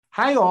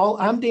Hi, all.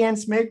 I'm Dan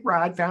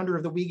Smigrod, founder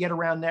of the We Get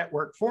Around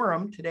Network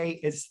Forum. Today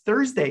is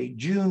Thursday,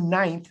 June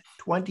 9th,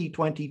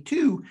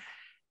 2022,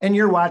 and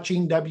you're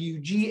watching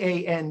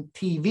WGAN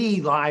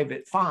TV live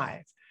at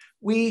 5.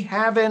 We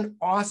have an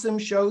awesome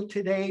show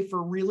today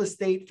for real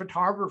estate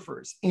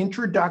photographers.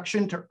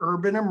 Introduction to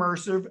urban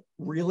immersive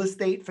real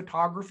estate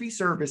photography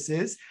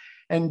services.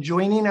 And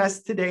joining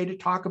us today to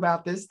talk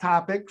about this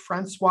topic,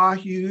 Francois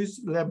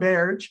Hughes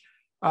Laberge,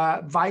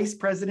 Vice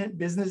President,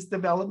 Business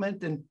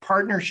Development and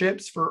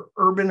Partnerships for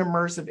Urban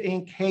Immersive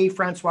Inc. Hey,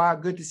 Francois,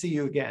 good to see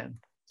you again.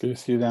 Good to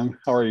see you, Dan.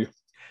 How are you?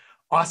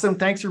 Awesome.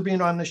 Thanks for being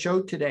on the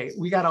show today.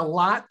 We got a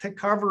lot to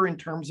cover in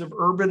terms of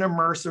urban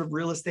immersive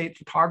real estate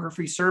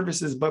photography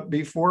services. But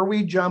before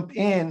we jump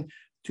in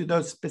to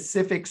those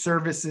specific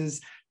services,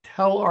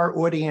 tell our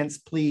audience,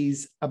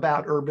 please,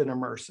 about Urban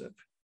Immersive.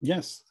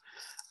 Yes.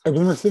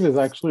 Urban Immersive is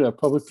actually a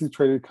publicly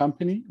traded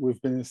company.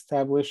 We've been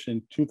established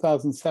in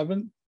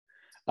 2007.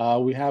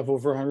 We have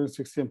over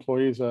 160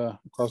 employees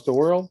across the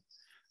world,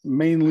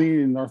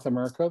 mainly in North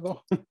America,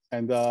 though.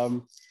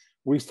 And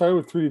we started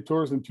with 3D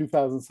tours in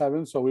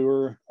 2007, so we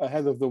were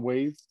ahead of the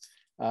wave.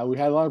 We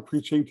had a lot of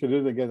preaching to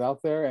do to get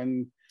out there,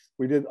 and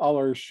we did all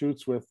our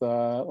shoots with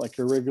like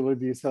a regular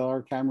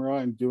DSLR camera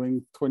and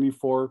doing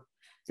 24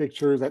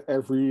 pictures at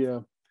every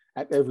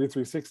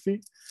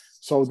 360.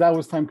 So that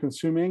was time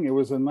consuming. It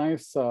was a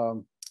nice,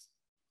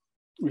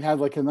 we had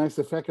like a nice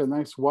effect, a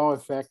nice wow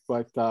effect,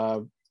 but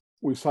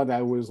we saw that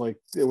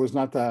it was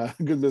not a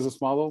good business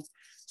model.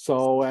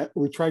 So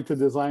we tried to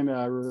design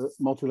a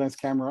multi-lens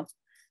camera.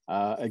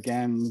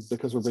 Again,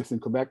 because we're based in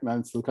Quebec, not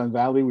in Silicon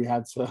Valley, we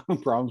had some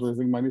problems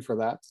raising money for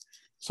that.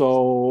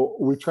 So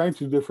we tried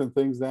to do different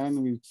things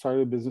then. We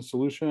started a business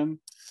solution.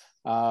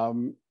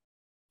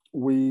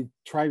 We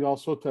tried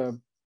also to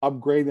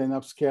upgrade and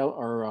upscale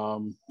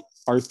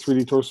our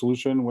 3D tour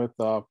solution with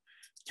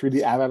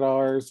 3D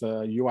avatars,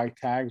 UI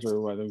tags, or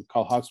what we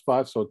call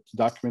hotspots, so to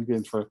document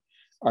the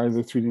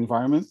 3D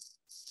environment.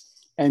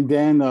 And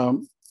then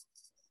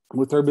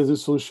with our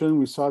business solution,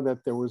 we saw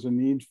that there was a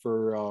need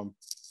for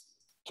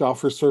to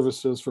offer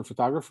services for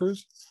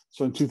photographers.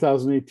 So in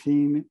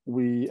 2018,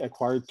 we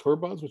acquired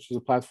TourBuzz, which is a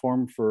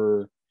platform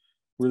for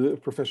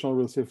professional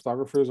real estate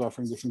photographers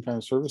offering different kinds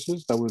of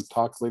services that we'll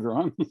talk later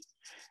on.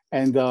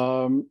 And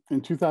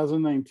in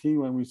 2019,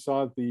 when we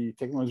saw the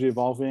technology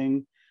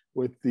evolving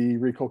with the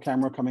Ricoh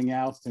camera coming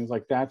out, things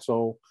like that,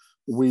 so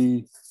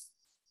we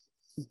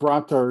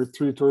brought our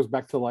 3D tours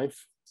back to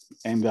life.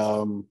 And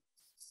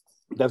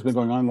that's been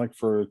going on like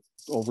for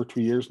over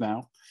 2 years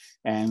now.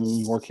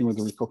 And working with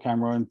the Ricoh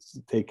camera and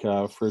take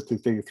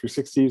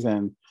 360s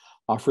and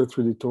offer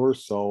 3D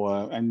tours.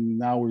 So, and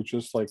now we're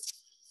just like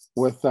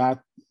with that,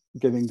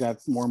 getting that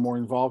more and more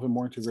involved and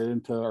more integrated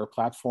into our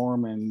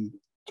platform and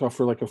to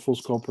offer like a full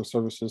scope of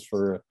services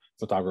for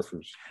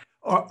photographers.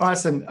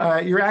 Awesome.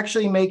 You're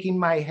actually making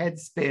my head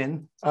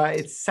spin.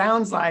 It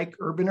sounds like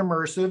Urban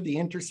Immersive, the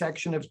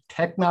intersection of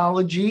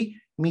technology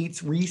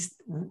meets real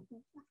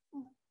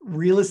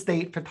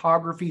estate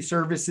photography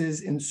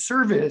services in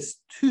service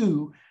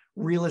to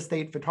real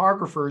estate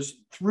photographers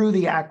through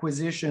the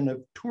acquisition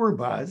of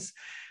TourBuzz.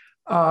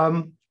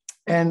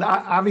 And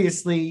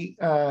obviously,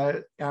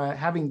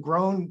 having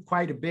grown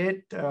quite a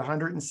bit,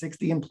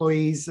 160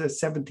 employees,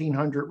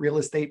 1,700 real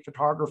estate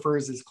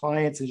photographers as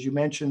clients, as you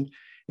mentioned,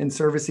 and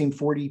servicing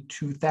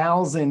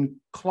 42,000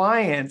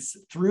 clients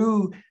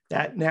through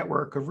that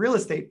network of real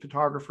estate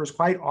photographers,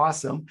 quite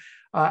awesome.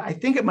 I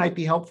think it might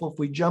be helpful if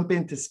we jump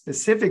into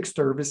specific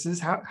services.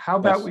 How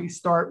about we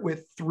start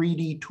with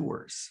 3D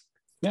tours?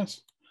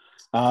 Yes.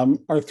 Our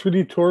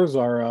 3D tours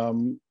are,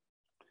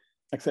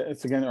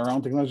 it's again our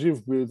own technology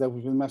that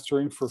we've been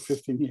mastering for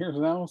 15 years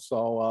now.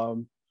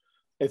 So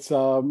it's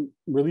a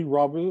really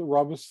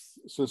robust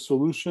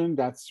solution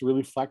that's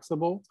really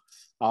flexible.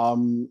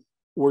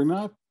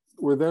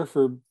 We're there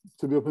to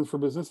be open for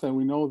business, and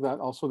we know that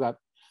also that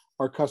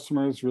our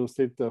customers, real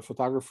estate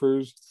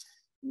photographers,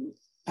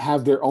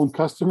 have their own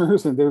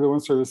customers, and they're the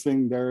ones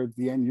servicing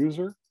the end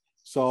user.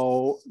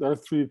 So their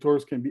 3D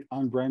tours can be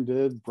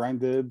unbranded,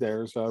 branded.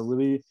 There's a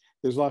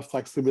lot of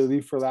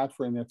flexibility for that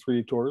in their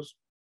 3D tours.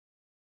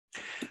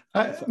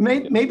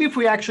 Maybe if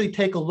we actually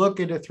take a look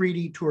at a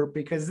 3D tour,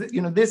 because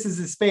this is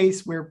a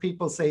space where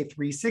people say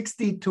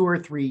 360 tour,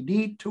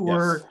 3D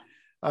tour,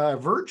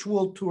 yes.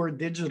 Virtual tour,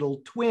 digital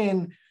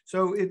twin.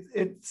 So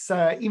it's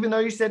even though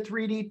you said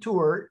 3D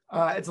tour,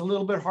 it's a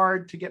little bit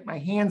hard to get my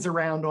hands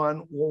around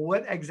on, well,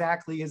 what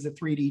exactly is a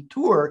 3D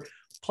tour?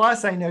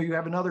 Plus, I know you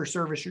have another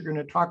service you're going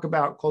to talk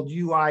about called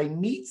UI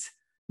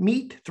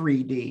Meet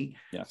 3D.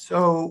 Yes.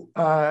 So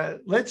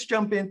let's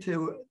jump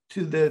into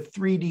the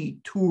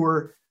 3D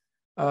tours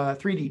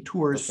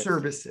Perfect.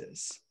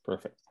 Services.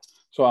 Perfect.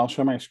 So I'll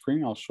share my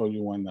screen. I'll show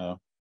you an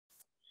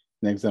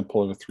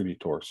example of a 3D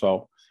tour.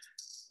 So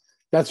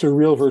that's a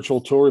real virtual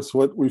tour. It's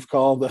what we've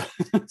called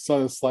it's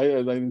on a slide,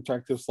 an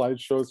interactive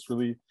slideshow. It's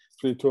really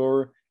 3D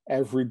tour.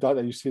 Every dot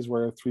that you see is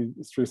where a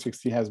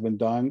 360 has been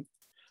done.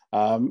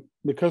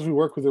 Because we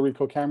work with the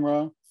Ricoh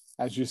camera,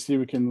 as you see,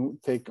 we can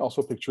take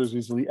also pictures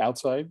easily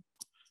outside.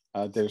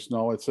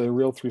 It's a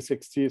real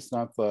 360. It's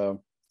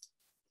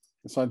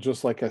not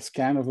just like a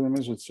scan of an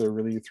image. It's a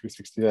really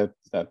 360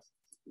 that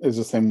is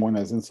the same one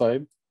as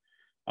inside.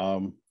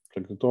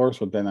 Click the door,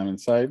 so then I'm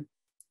inside.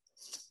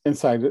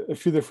 Inside, a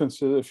few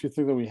differences, a few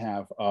things that we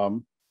have.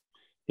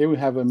 Here we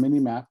have a mini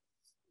map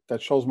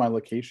that shows my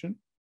location.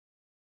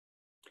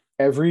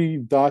 Every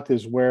dot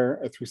is where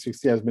a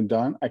 360 has been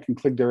done. I can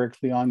click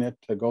directly on it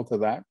to go to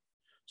that.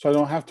 So I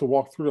don't have to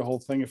walk through the whole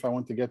thing if I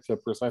want to get to a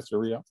precise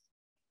area.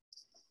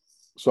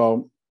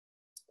 So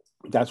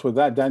that's with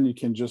that. Then you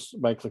can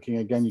just, by clicking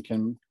again, you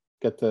can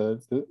get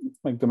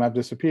make the map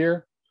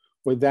disappear.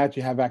 With that,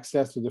 you have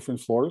access to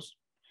different floors.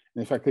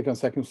 And if I click on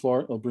second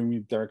floor, it'll bring me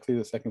directly to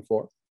the second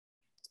floor.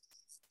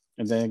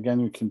 And then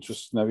again, we can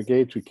just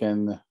navigate.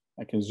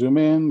 I can zoom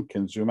in,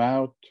 can zoom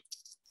out.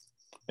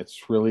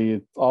 It's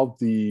really all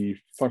the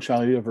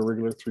functionality of a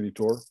regular 3D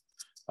tour.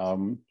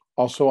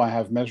 Also, I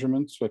have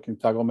measurements, so I can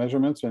toggle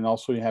measurements, and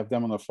also you have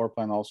them on the floor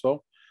plan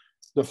also.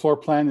 The floor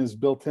plan is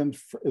built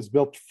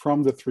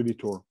from the 3D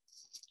tour.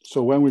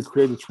 So when we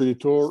create a 3D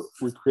tour,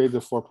 we create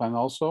the floor plan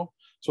also.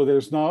 So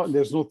there's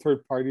no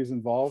third parties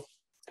involved,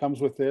 comes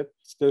with it.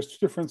 There's two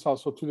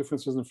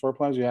differences in floor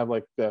plans. You have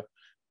like the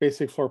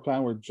basic floor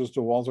plan where just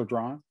the walls are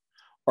drawn,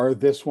 or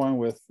this one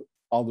with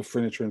all the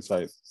furniture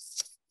inside.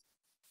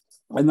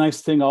 A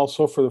nice thing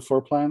also for the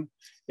floor plan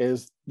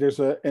is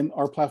in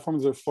our platform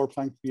is a floor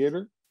plan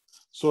creator.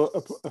 So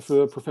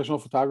a professional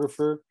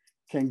photographer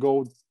can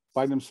go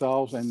by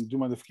themselves and do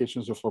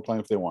modifications to the floor plan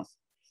if they want.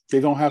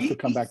 They don't have to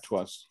come back to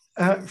us.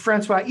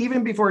 Francois,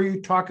 even before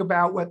you talk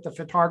about what the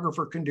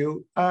photographer can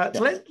do,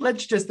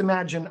 let's just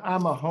imagine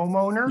I'm a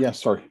homeowner. Yeah,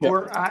 sorry.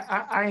 Or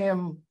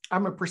I'm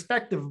a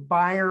prospective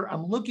buyer.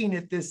 I'm looking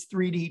at this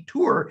 3D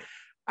tour.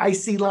 I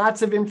see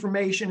lots of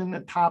information in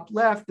the top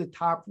left, the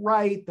top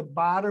right, the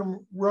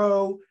bottom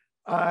row.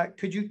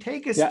 Could you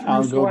take us through?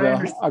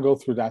 I'll go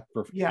through that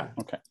perfectly. Yeah.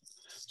 Okay.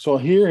 So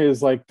here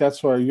is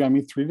that's where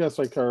 3D, that's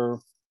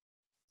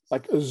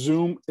like a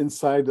zoom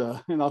inside,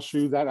 and I'll show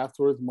you that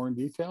afterwards more in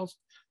details.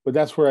 But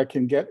that's where I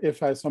can get,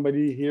 if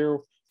somebody here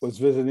was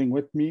visiting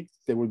with me,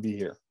 they would be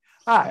here.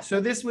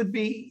 So this would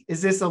be,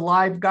 is this a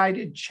live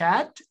guided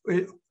chat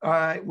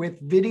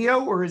with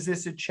video, or is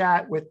this a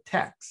chat with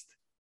text?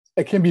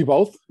 It can be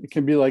both. It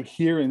can be like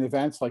here in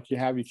events like you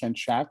can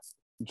chat,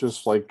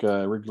 just like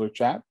a regular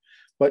chat.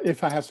 But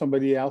if I have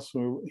somebody else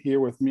here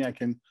with me, I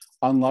can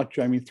unlock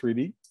Geoimi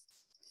 3D.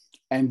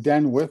 And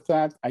then with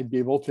that, I'd be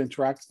able to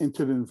interact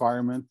into the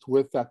environment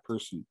with that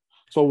person.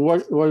 So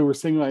what we were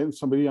saying, like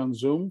somebody on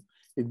Zoom,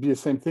 it'd be the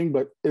same thing,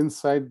 but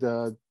inside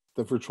the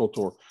virtual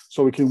tour.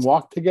 So we can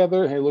walk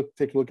together. Hey, look,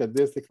 take a look at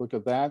this, take a look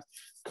at that.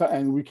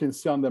 And we can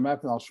see on the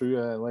map, and I'll show you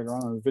later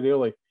on in the video,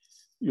 like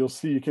you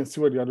can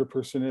see where the other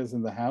person is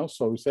in the house.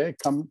 So we say, hey,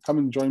 come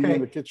and join me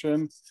in the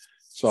kitchen.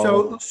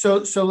 So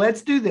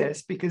let's do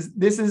this, because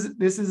this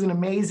is an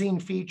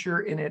amazing feature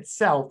in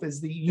itself, is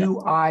the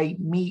UI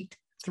Meet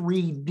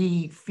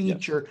 3D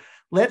feature. Yes.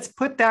 Let's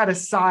put that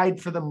aside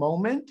for the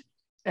moment,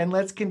 and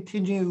let's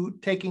continue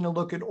taking a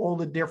look at all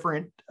the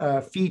different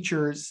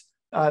features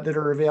that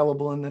are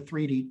available in the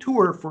 3D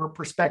tour for a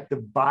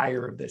prospective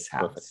buyer of this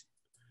house. Perfect.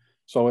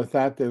 So with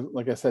that,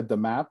 like I said, the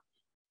map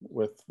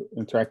with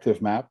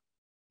interactive map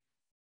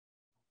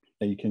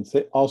that you can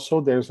see. Also,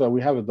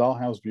 we have a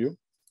dollhouse view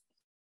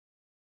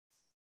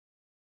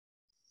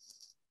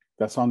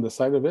that's on the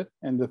side of it.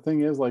 And the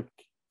thing is, like,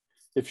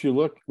 if you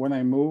look, when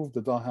I move,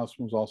 the dollhouse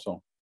moves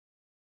also.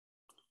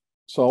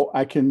 So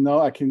you can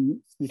know,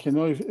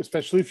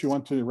 especially if you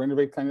want to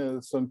renovate kind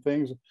of some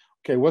things,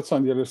 okay, what's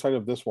on the other side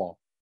of this wall?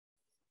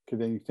 Okay,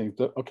 then you think,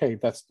 okay,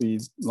 that's the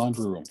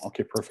laundry room.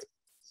 Okay, perfect.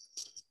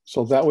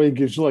 So that way it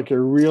gives you like a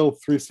real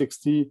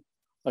 360,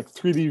 like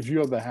 3D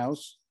view of the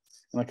house.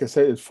 And like I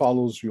said, it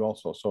follows you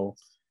also. So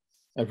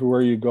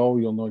everywhere you go,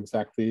 you'll know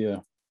exactly,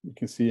 you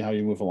can see how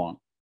you move along.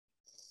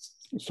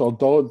 So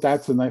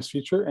that's a nice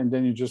feature. And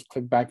then you just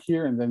click back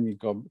here, and then you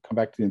come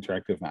back to the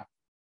interactive map.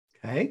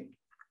 Okay.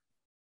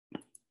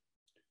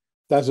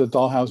 That's a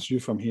dollhouse view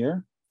from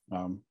here.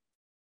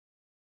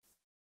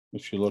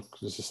 If you look,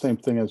 it's the same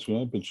thing as we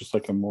had, but just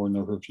like a more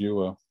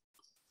overview.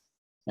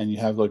 And you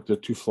have like the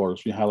two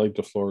floors. You highlight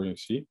the floor you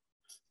see,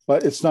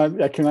 but it's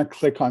not, I cannot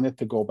click on it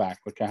to go back.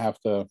 Like I have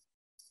to,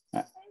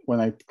 when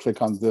I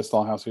click on this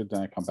dollhouse here,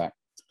 then I come back.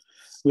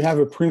 We have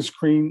a print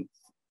screen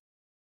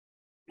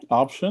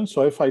option.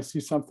 So if I see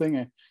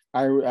something,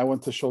 I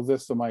want to show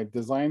this to my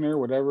designer,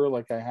 whatever,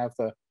 like I have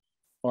to,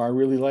 or I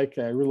really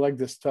like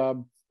this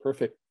tub,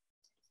 perfect.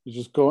 You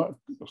just go,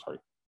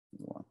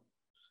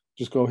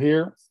 just go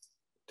here,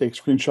 take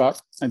screenshot,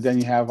 and then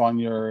you have on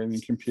your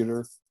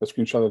computer a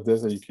screenshot of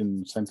this that you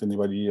can send to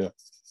anybody,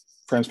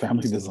 friends,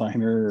 family,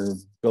 designer, or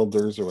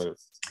builders, or whatever.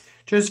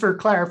 Just for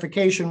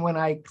clarification, when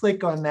I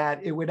click on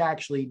that, it would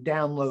actually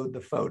download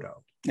the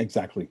photo.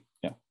 Exactly,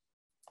 yeah.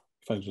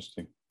 If I just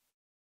think.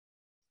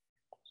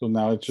 So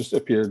now it just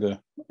appeared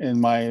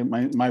in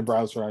my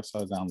browser. I saw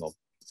a download,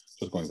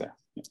 just going there.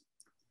 Yeah.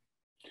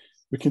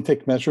 We can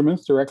take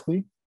measurements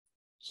directly.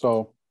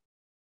 So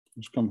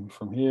just coming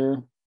from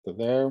here to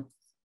there.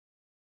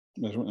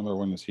 Measurement number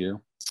 1 is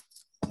here.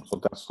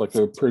 So that's like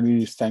a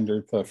pretty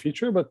standard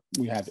feature, but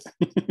we have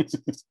it.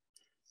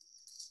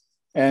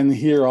 And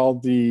here all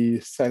the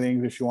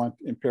settings, if you want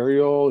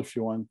imperial, if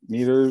you want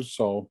meters,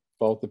 so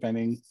both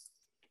depending.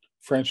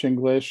 French,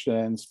 English,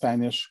 and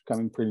Spanish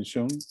coming pretty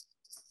soon.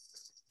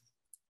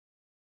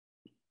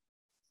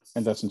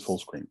 And that's in full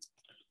screen.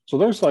 So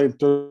those are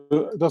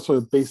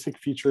the basic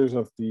features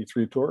of the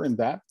 3D Tour in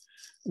that.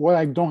 What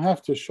I don't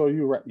have to show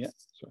you right yet.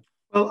 So.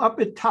 Well, up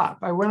at top,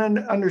 I want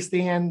to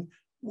understand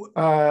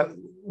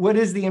what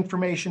is the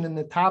information in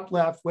the top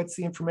left? What's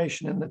the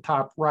information in the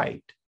top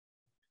right?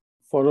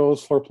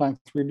 Photos, floor plan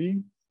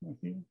 3D.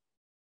 Okay.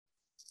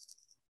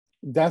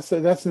 That's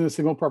in the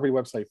single property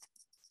website.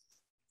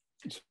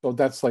 So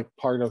that's like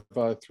part of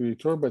 3D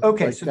Tour. But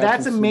okay, like so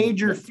that's a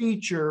major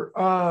feature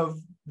of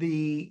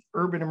the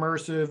Urban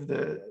Immersive,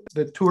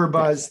 the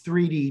TourBuzz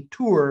 3D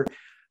Tour,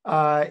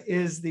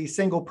 is the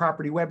single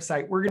property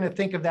website. We're going to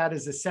think of that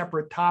as a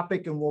separate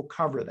topic, and we'll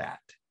cover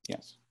that.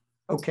 Yes.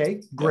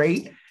 Okay,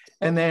 great. Yes.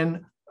 And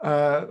then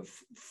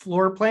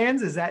floor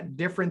plans, is that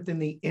different than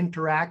the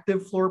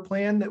interactive floor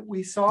plan that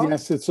we saw?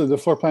 Yes, it's the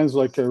floor plan is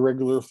like a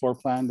regular floor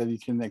plan that you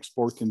can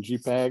export in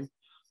JPEG,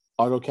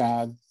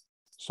 AutoCAD.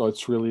 So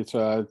it's really it's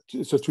a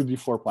 2D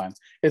floor plan.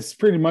 It's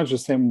pretty much the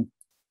same,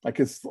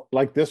 like it's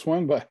like this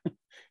one, but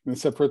in a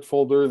separate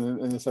folder and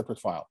in a separate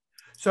file.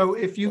 So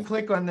if you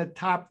click on the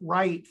top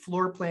right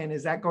floor plan,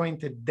 is that going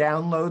to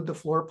download the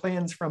floor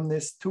plans from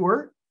this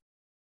tour?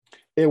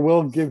 It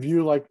will give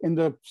you, like in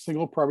the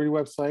single property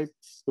website,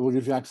 it will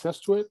give you access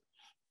to it.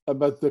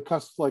 But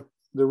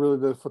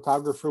the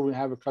photographer will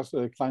have a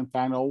client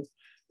panel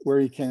where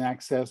you can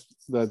access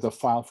the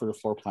file for the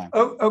floor plan.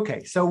 Oh,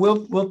 okay. So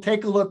we'll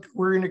take a look.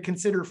 We're going to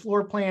consider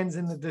floor plans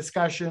in the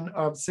discussion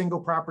of single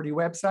property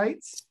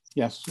websites.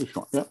 Yes,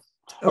 sure. Yeah.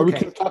 Okay. Or we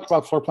can talk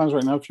about floor plans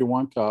right now if you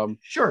want.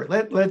 Sure.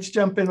 Let's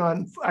jump in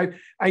on.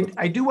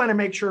 I do want to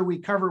make sure we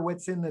cover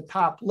what's in the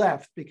top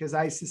left, because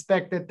I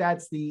suspect that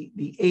that's the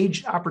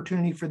age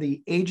opportunity for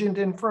the agent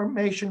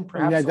information.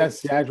 Perhaps. Yeah,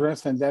 that's the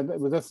address, and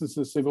that's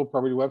the single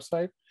property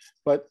website.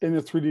 But in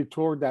the 3D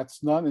Tour,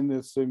 that's not in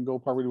the single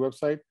property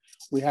website.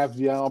 We have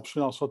the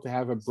option also to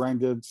have a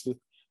branded,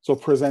 so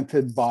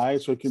presented by,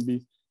 so it can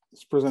be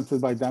presented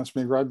by Dan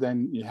Smigrod.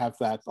 Then you have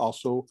that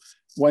also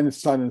when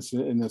it's not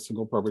in the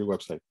single property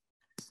website.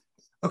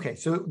 Okay,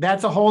 so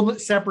that's a whole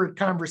separate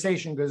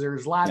conversation, because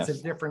there's lots Yes.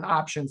 of different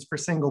options for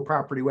single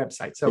property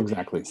websites. So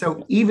exactly.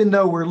 So even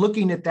though we're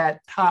looking at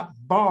that top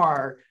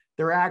bar,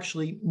 there are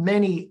actually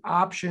many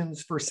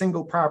options for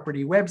single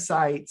property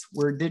websites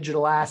where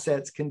digital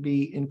assets can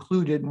be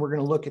included, and we're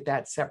going to look at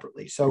that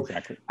separately. So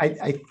exactly.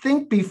 I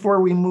think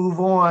before we move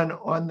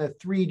on the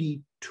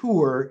 3D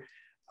Tour,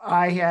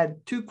 I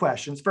had two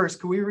questions. First,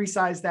 can we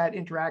resize that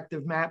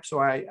interactive map so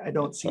I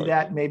don't see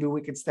that? Maybe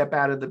we could step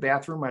out of the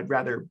bathroom. I'd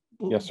rather.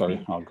 Yes,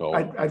 sorry, I'll go.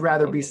 I'd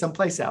rather be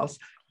someplace else.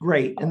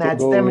 Great, and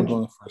that's we'll go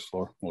on the first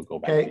floor. We'll go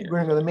back. Okay, here. we're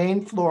going to go to the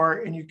main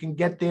floor, and you can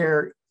get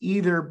there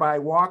either by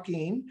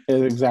walking.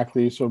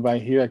 Exactly. So by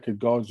here, I could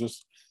go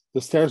just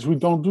the stairs. We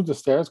don't do the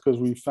stairs because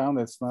we found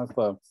it's not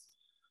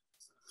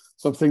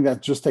something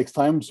that just takes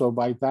time. So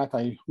by that,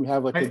 we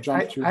have like a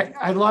jump to.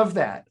 I love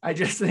that. I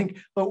just think,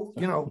 but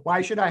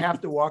why should I have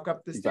to walk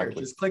up the stairs?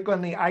 Exactly. Just click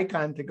on the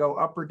icon to go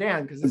up or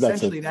down, because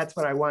essentially that's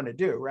what I want to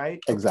do,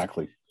 right?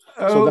 Exactly.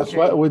 Okay. So that's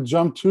what with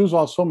jump twos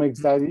also makes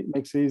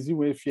it easy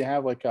if you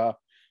have like a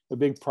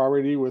big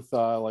property with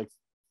like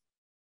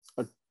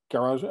a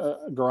garage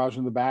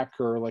in the back,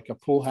 or like a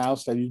pool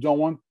house that you don't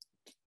want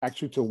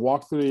actually to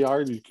walk through the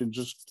yard. You can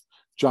just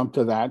jump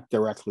to that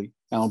directly,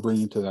 and I'll bring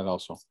you to that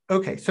also.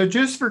 Okay, so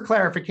just for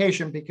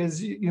clarification,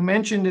 because you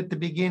mentioned at the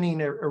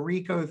beginning a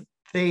Ricoh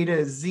Theta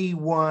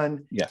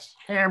Z1 yes.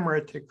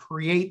 camera to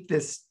create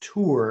this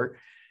tour.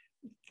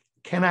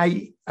 Can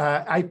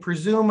I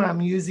presume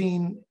I'm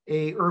using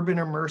a Urban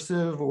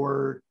Immersive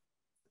or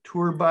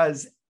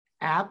TourBuzz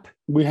app?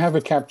 We have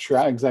a capture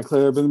app, exactly,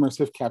 Urban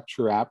Immersive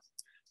capture app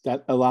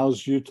that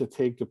allows you to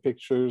take the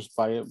pictures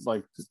by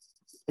like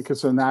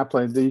it's an app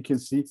like that you can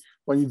see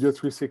when you do a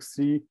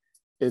 360,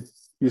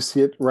 you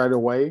see it right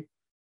away,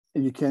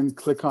 and you can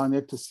click on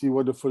it to see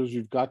what the footage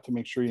you've got to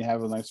make sure you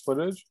have a nice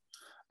footage.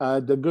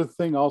 The good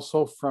thing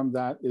also from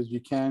that is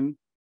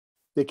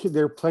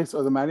they're placed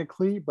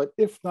automatically, but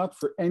if not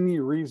for any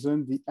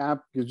reason, the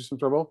app gives you some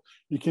trouble,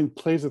 you can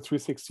place the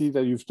 360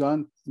 that you've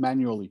done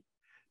manually.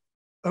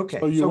 Okay.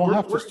 So you won't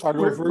have to start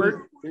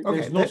over.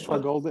 There's no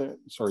struggle there.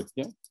 Sorry.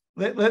 Yeah.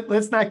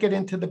 Let's not get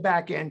into the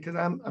back end, because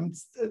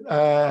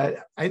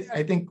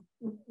I think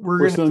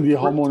we're still in the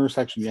homeowner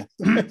section. Yeah.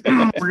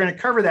 We're going to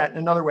cover that in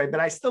another way, but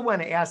I still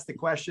want to ask the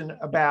question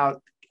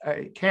about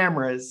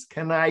cameras.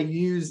 Can I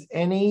use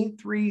any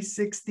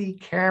 360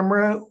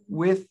 camera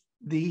with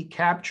the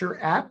capture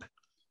app?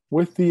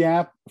 With the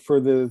app for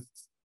the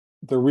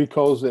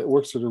Ricohs, it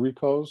works for the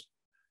Ricohs.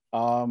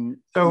 So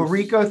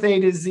Ricoh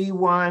Theta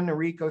Z1, a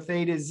Ricoh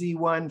Theta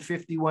Z1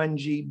 51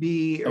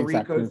 GB,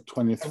 exactly,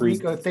 23.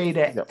 Ricoh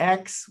Theta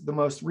X, the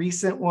most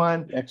recent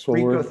one, X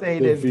Ricoh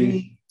Theta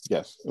V.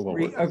 Yes, it will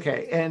work.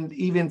 Okay, and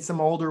even some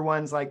older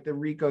ones like the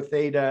Ricoh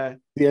Theta.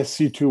 The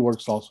SC2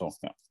 works also.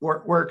 Yeah.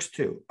 Works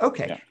too.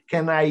 Okay. Yeah.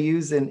 Can I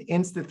use an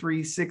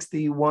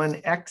Insta360 One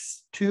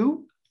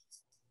X2?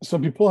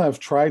 Some people have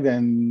tried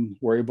and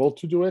were able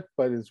to do it,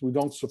 but we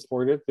don't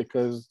support it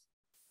because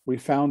we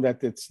found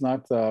that it's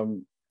not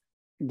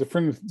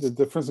different. The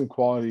difference in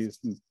quality is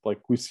like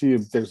we see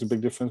there's a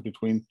big difference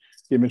between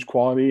the image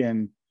quality,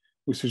 and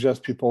we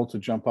suggest people to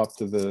jump up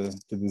to the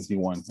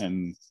Z1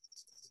 and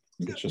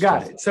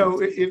got it. So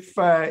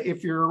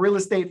if you're a real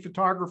estate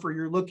photographer,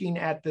 you're looking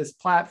at this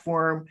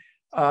platform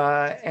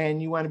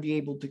and you want to be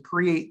able to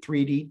create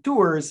 3D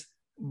tours,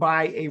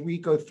 buy a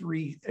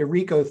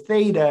Ricoh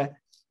Theta.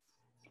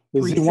 The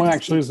Z1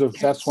 actually is the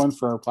best one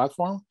for our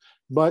platform,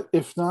 but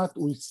if not,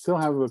 we still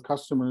have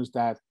customers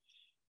that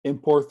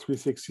import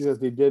 360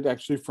 that they did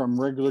actually from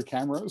regular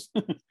cameras,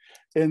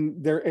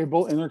 and they're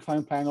able in their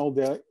client panel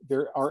they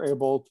are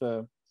able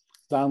to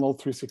download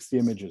 360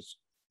 images.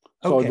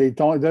 So okay. They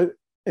don't.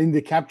 In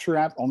the Capture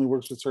app only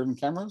works with certain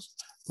cameras,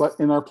 but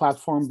in our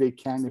platform they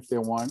can, if they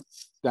want,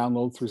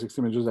 download 360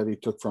 images that they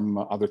took from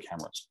other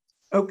cameras.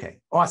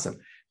 Okay, awesome.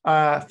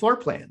 Floor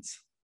plans.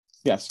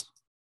 Yes.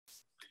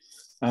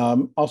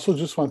 Also,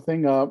 just one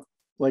thing,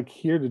 like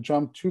here, the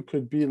jump to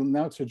could be,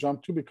 now it's a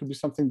jump to, but it could be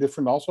something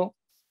different also.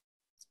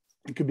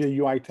 It could be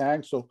a UI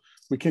tag, so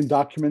we can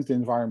document the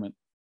environment.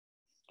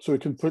 So we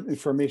can put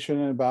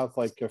information about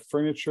like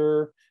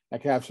furniture. I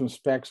can have some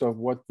specs of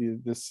what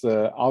this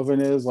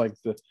oven is, like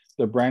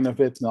the brand of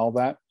it and all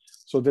that.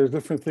 So there's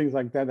different things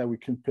like that that we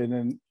can put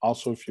in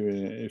also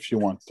if you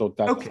want. So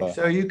that's okay.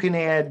 So you can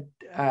add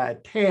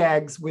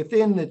tags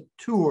within the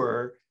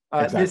tour.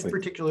 Exactly. This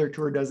particular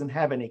tour doesn't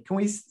have any. Can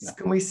we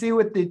see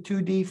what the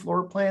 2D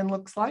floor plan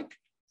looks like?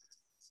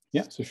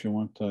 Yes, if you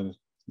want.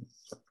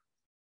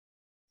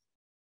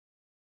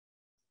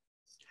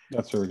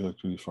 That's a regular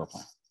 2D floor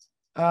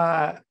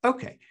plan.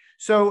 Okay.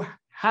 So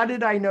how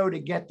did I know to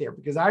get there?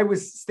 Because I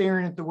was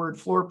staring at the word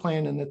floor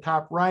plan in the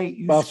top right.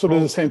 Well, so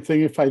it's the same thing.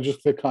 If I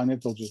just click on it,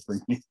 it'll just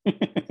bring me.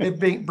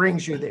 It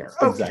brings you there.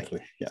 Okay. Exactly.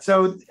 Yes.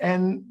 So,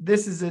 and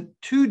this is a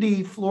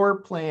 2D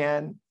floor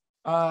plan.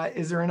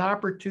 Is there an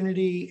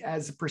opportunity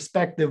as a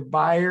prospective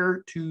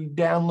buyer to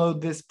download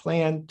this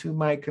plan to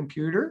my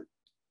computer?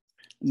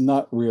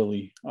 Not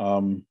really,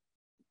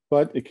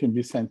 but it can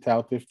be sent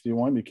out if you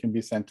want. It can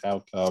be sent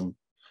out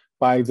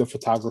by the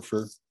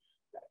photographer.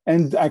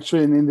 And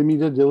actually, in the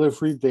media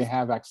delivery, they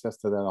have access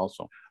to that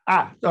also.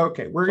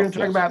 Okay. We're going to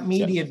talk about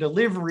media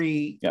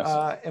delivery,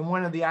 yes. And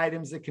one of the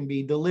items that can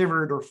be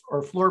delivered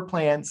or floor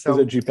plan. So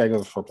is a JPEG of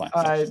the floor plan.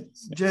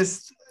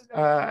 Yes.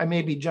 I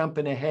may be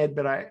jumping ahead,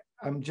 but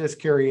I'm just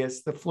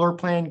curious. The floor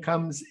plan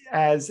comes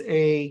as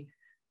a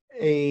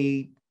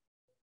JPEG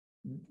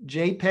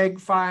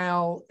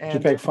file.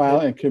 And JPEG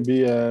file, and it could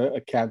be a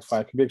CAD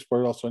file. It could be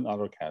exported also in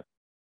AutoCAD.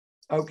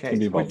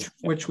 Okay,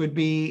 which would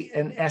be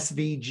an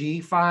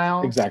SVG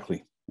file.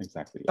 Exactly. Yes.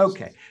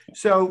 Okay,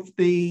 so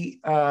the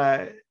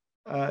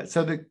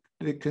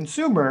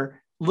consumer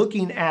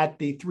looking at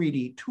the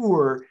 3D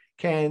tour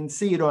can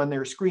see it on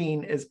their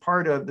screen as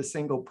part of the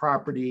single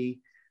property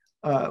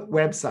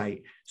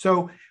website.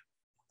 So,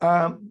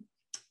 do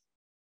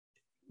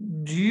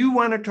you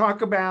want to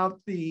talk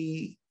about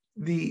the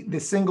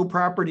single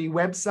property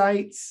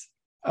websites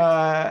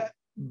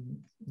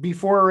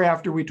before or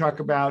after we talk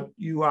about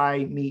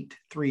UI meet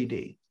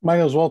 3D? Might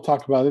as well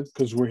talk about it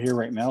because we're here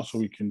right now, so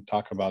we can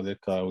talk about it.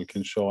 I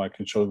can show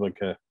like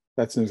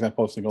that's an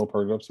example of single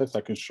property websites.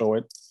 I can show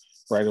it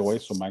right away,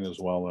 so might as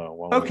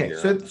well. Okay,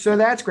 so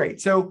that's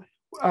great. So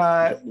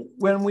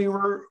when we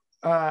were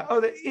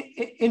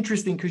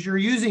interesting because you're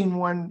using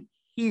one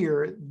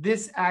here.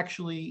 This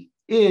actually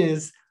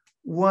is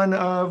one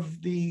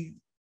of the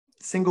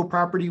single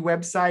property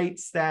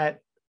websites that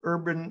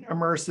Urban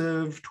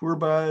Immersive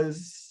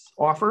Tourbuzz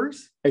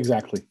offers.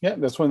 Exactly. Yeah,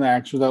 that's when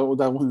actually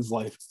that one is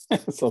live.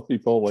 So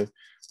people like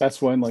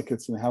that's when like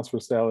it's in the house for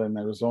sale in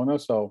Arizona.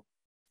 So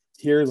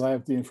here I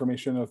have the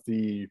information of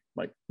the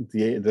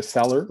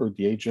seller or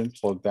the agent,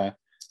 so that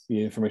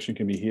the information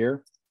can be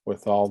here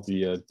with all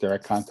the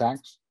direct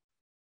contacts.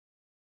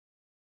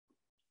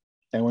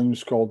 And when you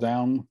scroll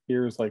down,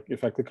 here's like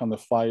if I click on the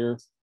flyer,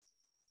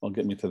 it'll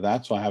get me to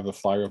that. So I have the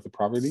flyer of the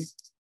property.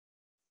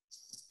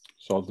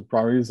 So the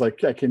property is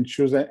like I can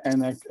choose it,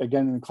 and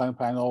again in the client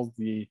panel,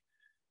 the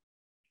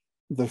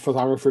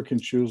photographer can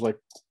choose like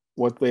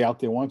what layout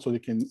they want, so they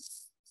can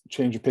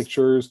change the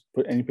pictures,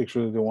 put any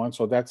picture that they want.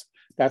 So that's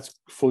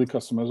fully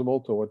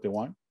customizable to what they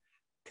want.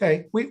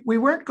 Okay, we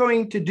weren't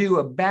going to do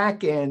a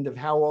back end of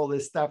how all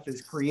this stuff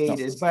is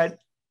created, but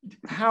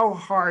how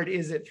hard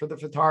is it for the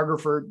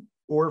photographer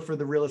or for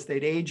the real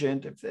estate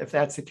agent, if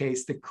that's the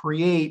case, to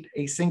create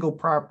a single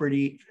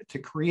property, to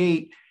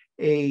create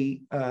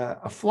a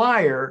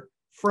flyer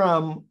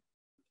from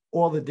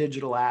all the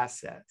digital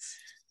assets?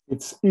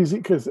 It's easy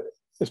because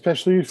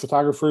especially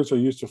photographers are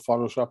used to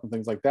Photoshop and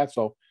things like that.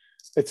 So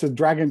it's a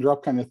drag and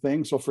drop kind of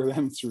thing. So for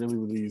them, it's really,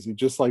 really easy.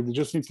 Just like they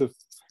just need to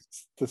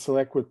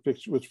select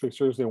which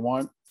pictures they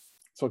want.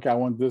 So okay, I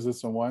want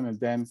this and one, and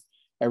then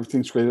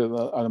everything's created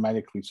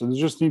automatically. So they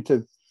just need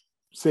to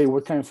say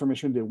what kind of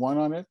information they want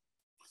on it.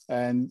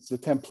 And the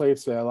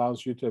templates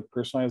allows you to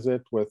personalize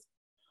it with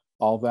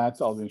all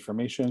the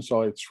information.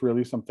 So it's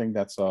really something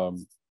that's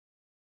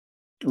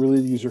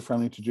really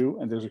user-friendly to do.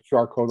 And there's a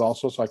QR code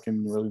also, so I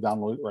can really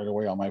download it right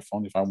away on my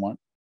phone if I want.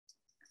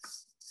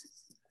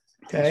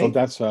 Okay. So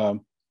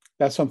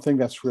that's something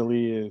that's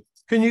really.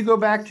 Can you go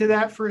back to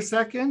that for a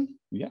second?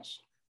 Yes.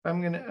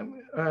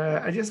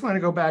 I just want to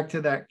go back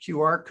to that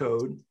QR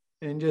code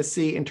and just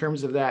see in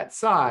terms of that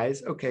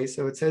size. Okay,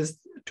 so it says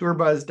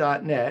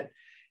tourbuzz.net,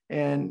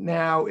 and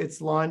now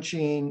it's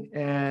launching,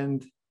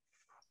 and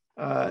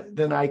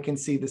then I can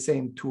see the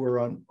same tour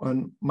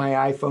on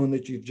my iPhone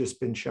that you've just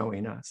been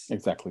showing us.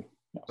 Exactly.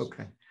 Yes.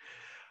 Okay,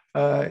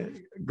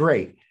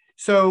 great.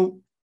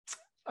 So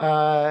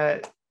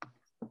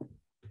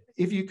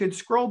if you could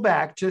scroll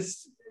back,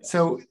 just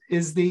so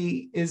is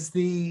the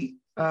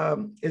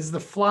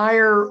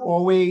flyer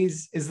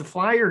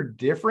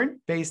different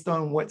based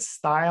on what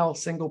style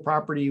single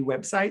property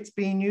website's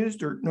being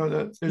used, or no?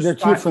 There are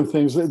two different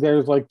things.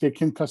 There's like they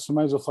can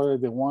customize the flyer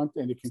they want,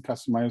 and they can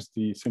customize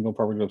the single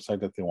property website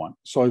that they want.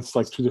 So it's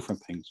like two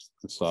different things.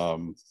 It's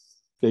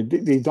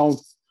they don't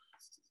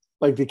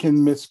like they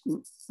can mix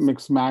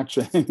match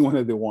any one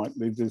that they want.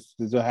 They just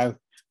doesn't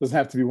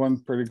have to be one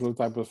particular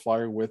type of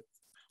flyer with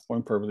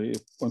one particular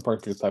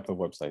type of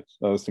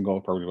websites,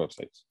 single property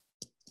websites.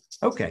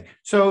 Okay,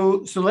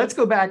 so let's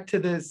go back to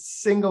the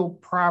single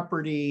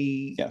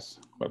property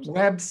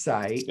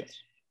website. Yes.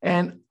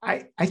 And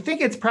I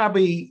think it's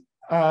probably,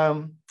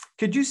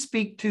 could you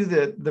speak to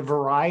the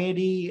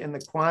variety and the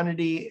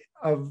quantity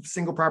of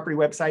single property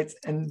websites,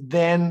 and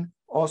then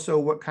also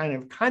what kind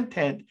of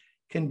content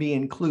can be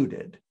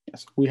included?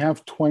 Yes, we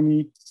have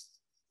 20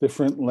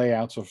 different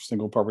layouts of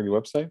single property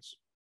websites.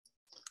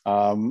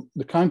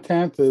 The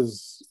content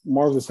is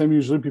more of the same.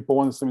 Usually people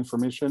want the same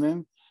information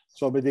in.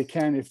 So, but they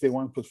can, if they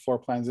want to put floor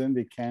plans in,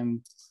 they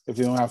can. If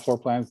they don't have floor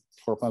plans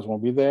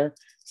won't be there.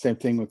 Same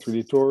thing with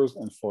 3D tours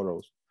and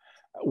photos.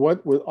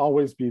 What will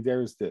always be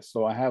there is this.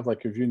 So I have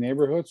like a view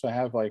neighborhood. So I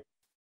have like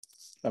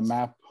a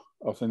map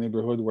of the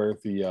neighborhood where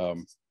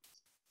the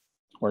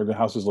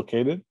house is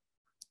located,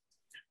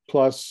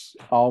 plus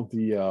all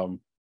the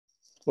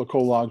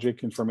local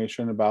logic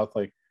information about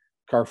like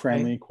car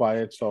friendly,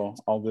 quiet. So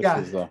all this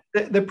is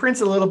the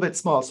print's a little bit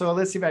small. So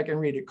let's see if I can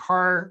read it.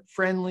 Car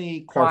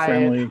friendly,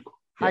 quiet.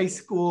 High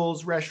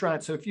schools,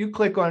 restaurants. So if you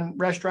click on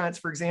restaurants,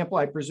 for example,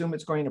 I presume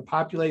it's going to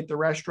populate the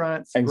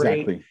restaurants.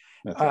 Exactly.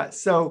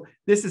 So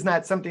this is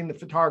not something the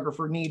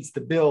photographer needs to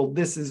build.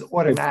 This is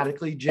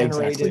automatically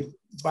generated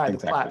by the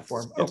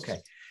platform. Yes. Okay.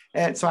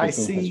 And so I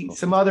see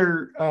some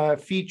other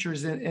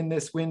features in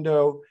this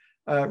window.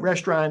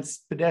 Restaurants,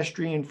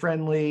 pedestrian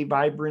friendly,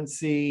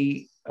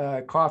 vibrancy,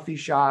 coffee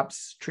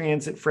shops,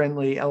 transit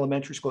friendly,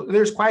 elementary school.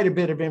 There's quite a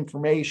bit of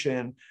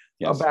information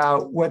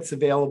about what's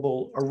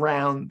available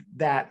around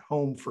that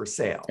home for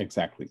sale.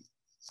 Exactly.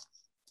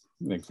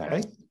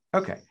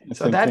 Okay.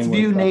 So that's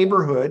view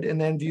neighborhood, and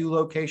then view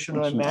location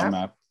on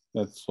map.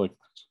 That's a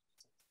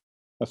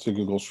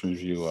Google Street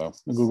View, a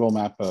Google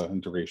Map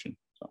integration.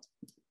 So.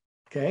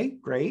 Okay,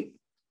 great.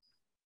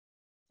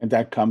 And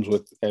that comes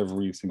with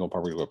every single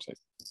property website,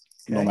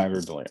 no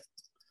matter the layout.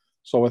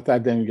 So with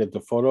that, then you get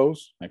the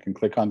photos. I can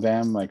click on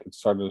them. I can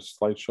start a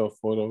slideshow of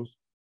photos.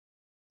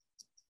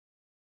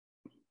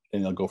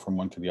 And they'll go from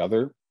one to the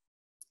other.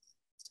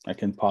 I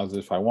can pause it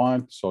if I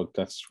want. So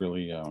that's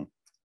really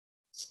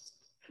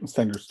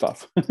standard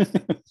stuff.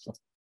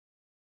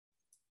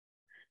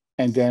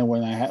 And then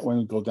when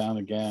we go down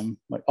again,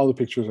 like all the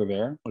pictures are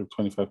there, like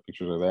 25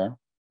 pictures are there.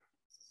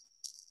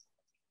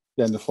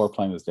 Then the floor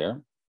plan is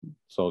there.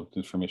 So the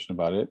information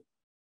about it.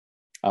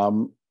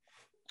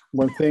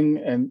 One thing,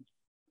 and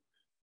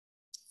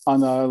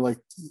on a like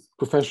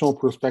professional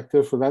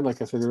perspective for that, like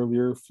I said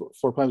earlier,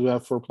 floor plans, we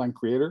have floor plan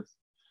creator.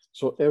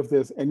 So if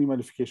there's any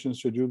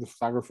modifications to do, the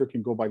photographer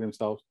can go by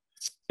themselves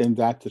in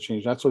that to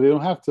change that. So they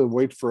don't have to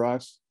wait for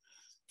us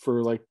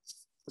for like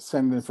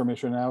send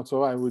information out.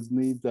 So I would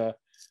need to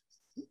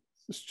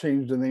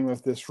change the name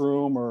of this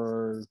room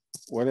or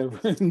whatever.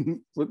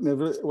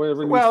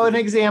 whatever. Well, an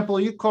example,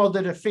 you called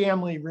it a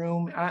family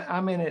room.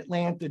 I'm in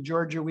Atlanta,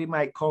 Georgia. We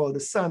might call it a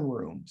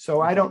sunroom.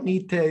 So I don't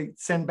need to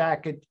send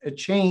back a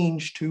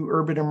change to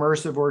Urban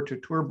Immersive or to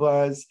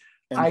TourBuzz.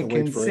 I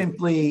can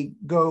simply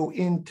go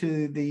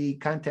into the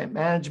content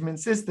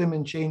management system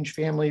and change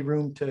family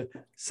room to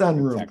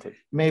sunroom. Exactly.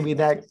 Maybe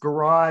that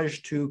garage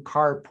to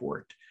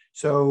carport.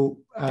 So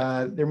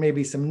there may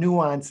be some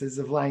nuances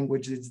of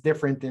language that's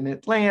different in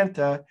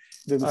Atlanta.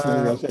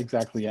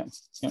 Exactly. Yeah.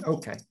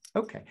 Okay.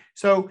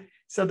 So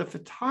the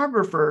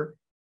photographer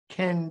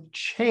can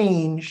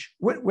change.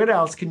 What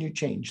else can you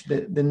change?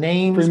 The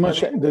names. Pretty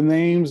much the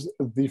names,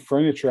 the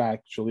furniture.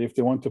 Actually, if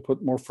they want to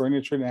put more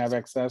furniture and have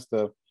access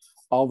to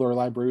all their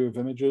library of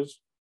images.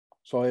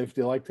 So if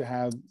they like to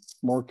have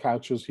more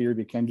couches here,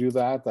 they can do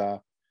that. A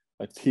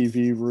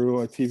TV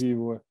room,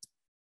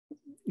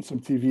 some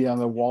TV on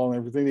the wall and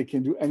everything. They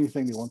can do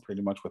anything they want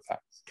pretty much with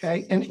that.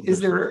 Okay. And is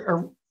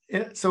there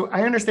so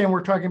I understand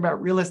we're talking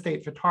about real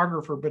estate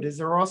photographer, but is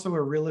there also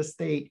a real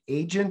estate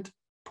agent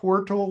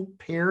portal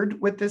paired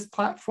with this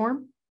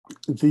platform?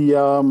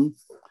 The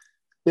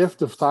if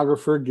the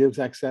photographer gives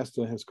access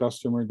to his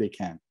customer, they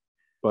can,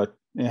 but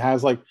it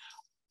has like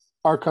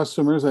our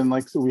customers, and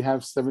like so we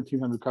have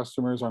 1,700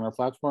 customers on our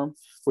platform,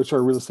 which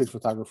are real estate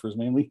photographers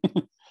mainly.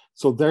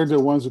 So they're the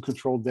ones who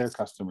control their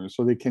customers,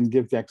 so they can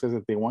give the access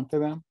that they want to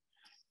them.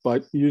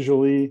 But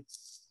usually,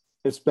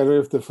 it's better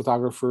if the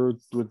photographer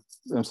would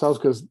themselves,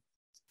 because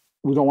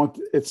we don't want,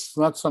 it's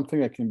not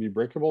something that can be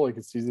breakable. Like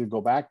it's easy to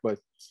go back, but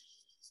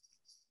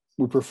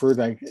we prefer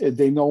that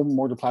they know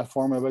more the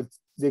platform, but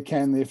they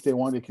can, if they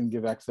want, they can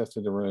give access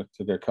to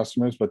their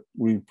customers. But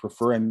we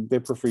prefer, and they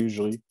prefer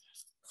usually,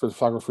 for the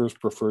photographers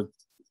prefer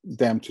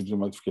them to do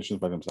modifications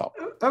by themselves.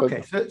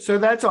 Okay, so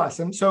that's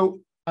awesome. So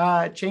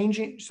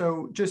changing,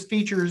 so just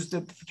features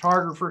that the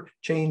photographer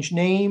change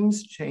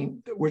names,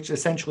 which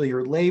essentially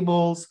are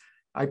labels.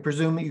 I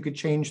presume that you could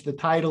change the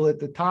title at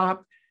the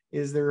top.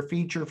 Is there a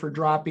feature for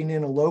dropping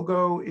in a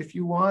logo if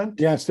you want?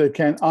 Yes, they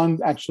can.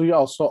 Actually,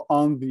 also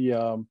on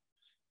the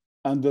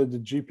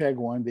JPEG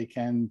one, they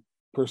can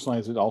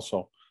personalize it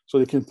also. So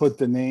they can put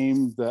the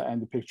name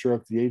and the picture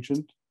of the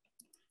agent.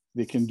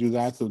 They can do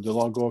that with the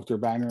logo of their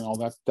banner and all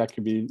that. That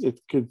could be,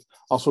 it could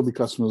also be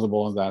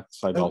customizable on that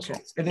side also.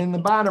 And in the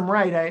bottom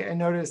right, I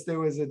noticed there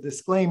was a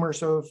disclaimer.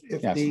 So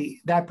if Yes.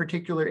 that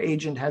particular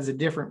agent has a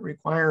different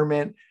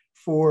requirement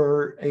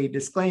for a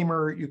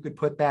disclaimer, you could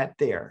put that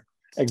there.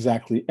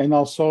 Exactly. And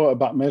also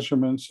about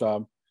measurements,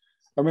 our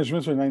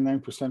measurements are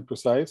 99%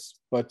 precise,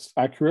 but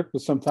accurate.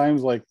 But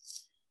sometimes, like,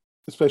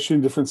 especially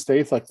in different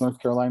states like North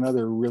Carolina,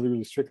 they're really,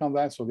 really strict on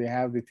that. So they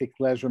take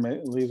laser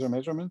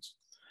measurements.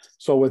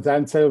 So with that,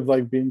 instead of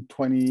like being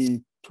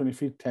 20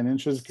 feet, 10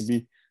 inches, it could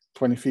be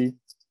 20 feet,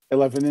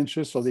 11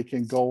 inches. So they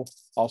can go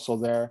also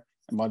there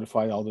and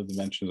modify all the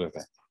dimensions of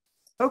that.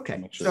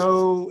 Okay.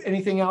 So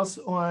anything else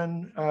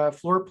on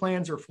floor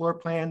plans or floor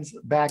plans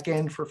back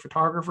end for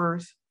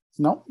photographers?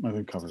 No, I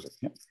think it covers it.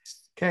 Yeah.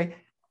 Okay.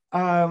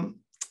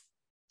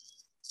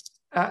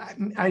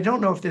 I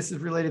don't know if this is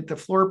related to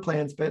floor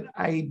plans, but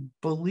I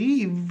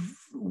believe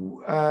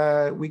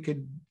we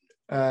could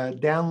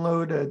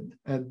download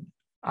an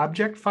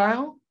object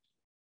file.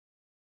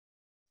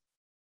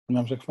 An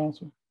object file,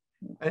 sir?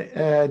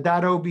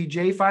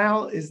 .obj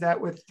file. Is that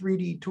with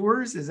 3D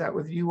tours? Is that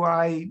with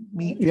UI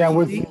Meet 3D? Yeah,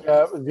 with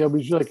the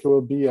OBJ, like it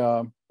will be.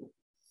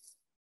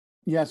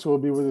 Yes, it will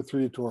be with a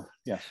 3D tour.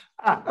 Yes.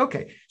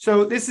 Okay.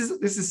 So this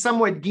is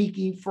somewhat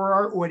geeky for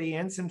our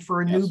audience, and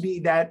for a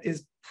newbie, that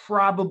is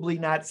probably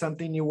not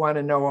something you want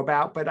to know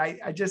about. But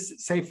I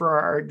just say for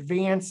our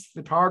advanced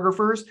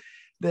photographers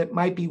that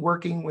might be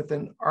working with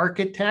an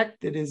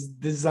architect that is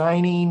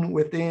designing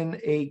within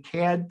a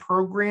CAD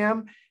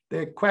program,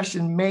 the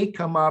question may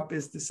come up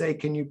is to say,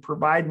 can you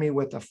provide me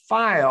with a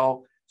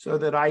file so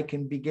that I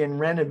can begin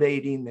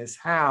renovating this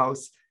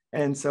house?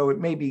 And so it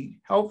may be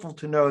helpful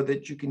to know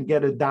that you can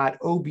get a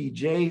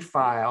 .obj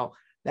file.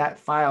 That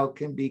file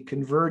can be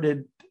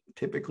converted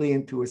typically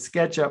into a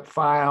SketchUp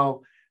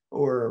file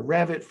or a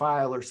Revit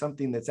file or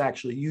something that's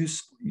actually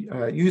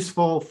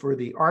useful for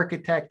the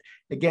architect.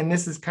 Again,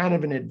 this is kind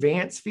of an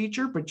advanced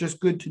feature, but just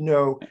good to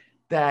know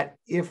that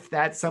if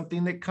that's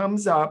something that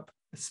comes up,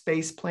 a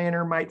space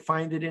planner might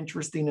find it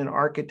interesting, an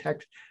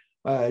architect,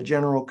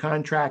 general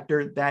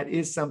contractor, that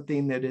is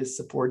something that is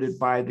supported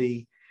by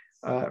the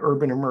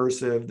Urban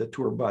Immersive, the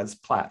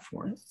TourBuzz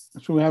platform.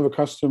 So we have a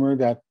customer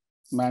that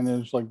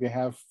manage, like they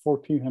have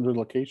 1,400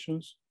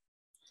 locations,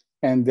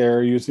 and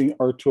they're using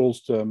our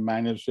tools to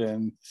manage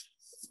and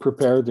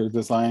prepare their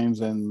designs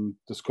and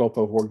the scope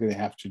of work that they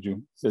have to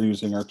do. They're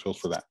using our tools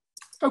for that.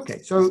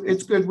 Okay, so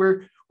it's good.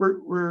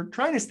 We're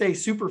trying to stay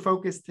super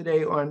focused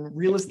today on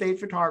real estate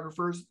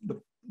photographers,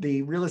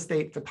 the real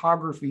estate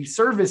photography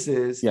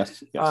services.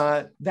 Yes.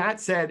 That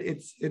said,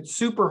 it's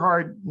super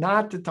hard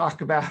not to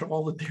talk about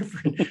all the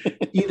different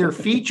either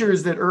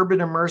features that Urban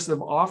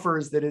Immersive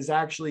offers that is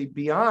actually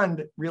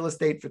beyond real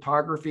estate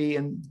photography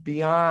and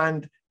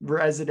beyond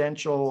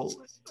residential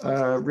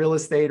real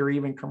estate or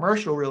even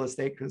commercial real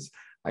estate, because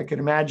I can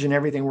imagine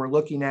everything we're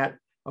looking at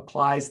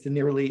applies to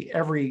nearly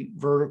every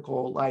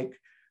vertical, like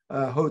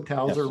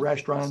hotels or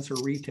restaurants or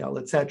retail,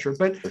 et cetera.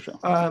 But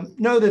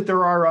know that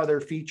there are other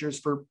features.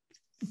 For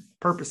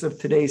purpose of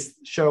today's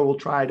show, we'll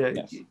try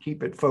to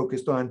keep it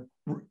focused on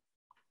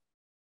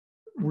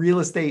real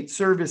estate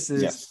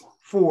services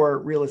for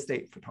real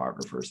estate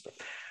photographers.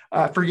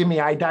 Forgive me,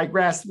 I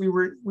digress. We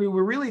were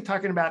really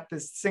talking about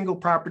this single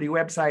property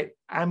website.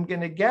 I'm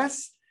going to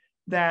guess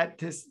that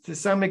to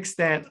some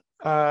extent,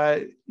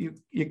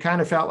 you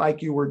kind of felt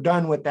like you were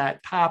done with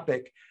that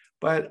topic.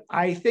 But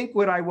I think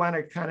what I want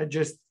to kind of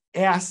just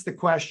ask the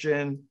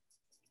question,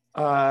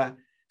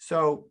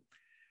 so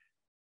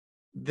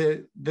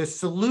the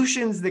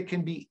solutions that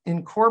can be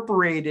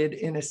incorporated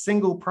in a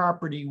single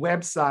property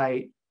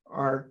website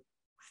are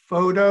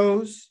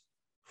photos,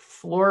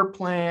 floor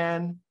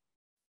plan,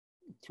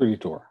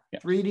 3D tour,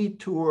 3D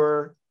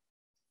tour,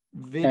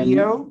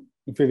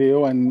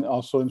 video, and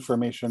also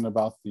information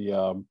about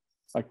the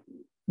like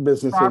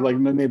businesses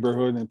like the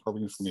neighborhood and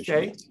property information.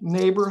 Okay, Yes.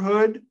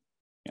 Neighborhood,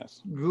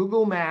 Yes.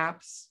 Google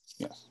Maps,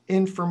 Yes.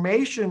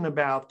 information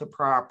about the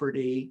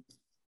property,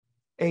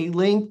 a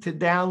link to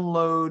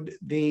download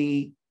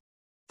the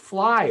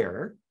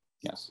flyer.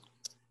 Yes.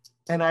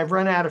 And I've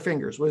run out of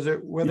fingers. Were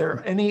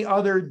there any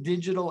other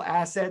digital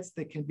assets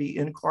that can be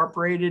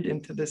incorporated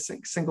into the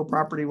single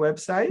property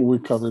website? We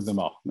covered them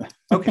all.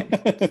 Okay.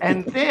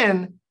 And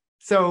then,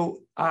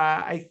 so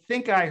I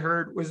think I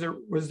heard, was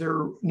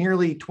there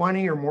nearly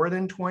 20 or more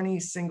than 20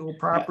 single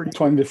property?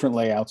 20 different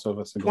layouts of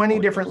a single 20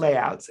 property. different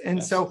layouts. And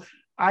Yes. so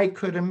I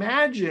could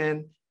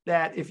imagine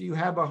that if you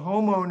have a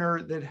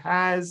homeowner that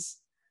has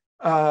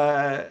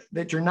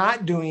that you're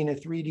not doing a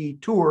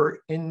 3D tour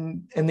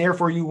and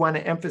therefore you want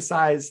to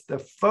emphasize the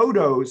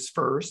photos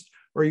first,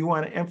 or you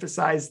want to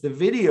emphasize the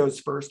videos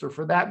first, or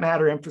for that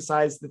matter,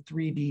 emphasize the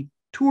 3D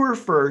tour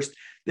first,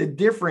 the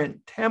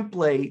different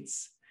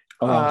templates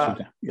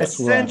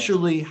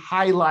essentially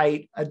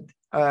highlight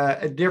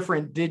a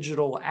different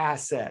digital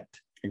asset.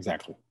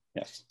 Exactly.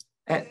 Yes.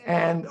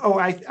 And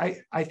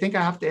I think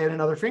I have to add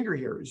another finger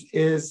here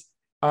is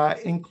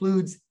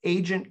includes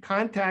agent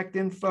contact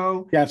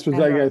info. Yes,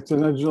 it's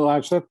an digital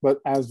asset, but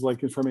as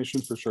like information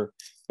for sure.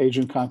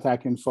 Agent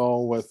contact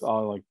info with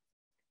like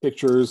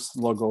pictures,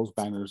 logos,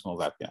 banners, and all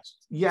that. Yes.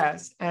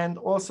 Yes, and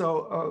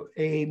also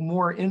a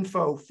more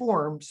info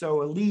form,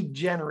 so a lead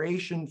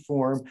generation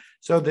form,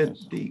 so that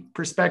the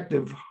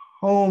prospective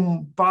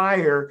home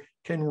buyer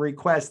can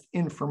request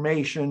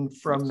information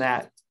from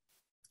that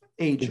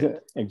agent.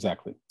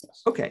 Exactly.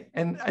 Yes. Okay,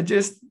 and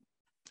just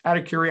out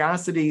of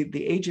curiosity,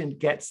 the agent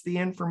gets the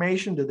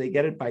information. Do they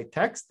get it by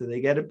text? Do they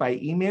get it by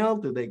email?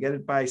 Do they get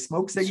it by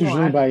smoke signal? It's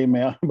usually by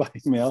email. By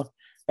email,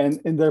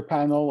 and in their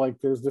panel, like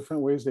there's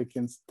different ways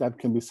that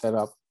can be set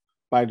up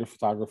by the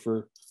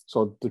photographer.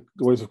 So the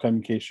ways of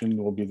communication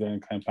will be there in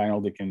kind of panel.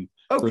 They can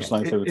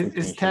personalize everything.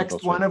 Is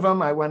text one of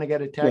them? I want to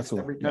get a text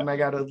every time I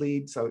got a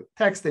lead. So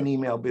text and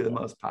email be the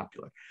most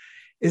popular.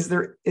 Is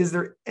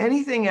there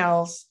anything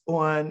else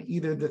on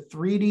either the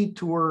 3D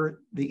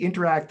tour, the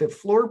interactive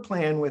floor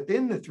plan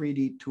within the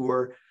 3D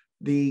tour,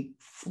 the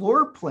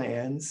floor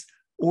plans,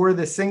 or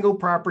the single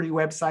property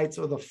websites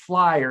or the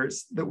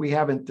flyers that we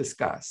haven't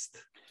discussed?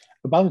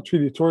 About the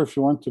 3D tour, if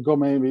you want to go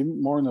maybe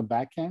more in the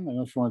back end, I don't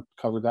know if you want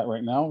to cover that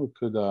right now. We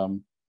could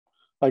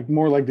like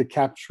more like the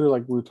capture,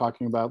 like we were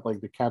talking about,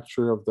 like the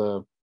capture of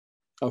the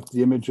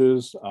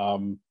images,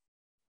 how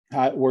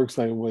it works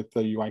like with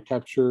the UI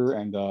capture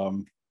and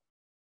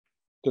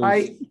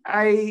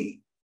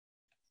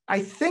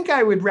I think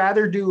I would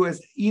rather do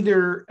as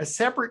either a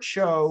separate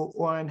show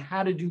on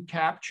how to do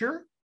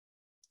capture.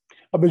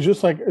 But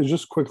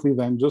just quickly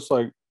then, just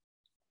like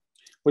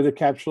with the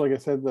capture, like I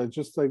said,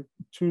 just like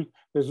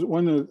there's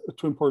one of the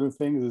two important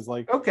things is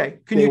like. Okay,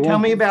 can you tell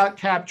me about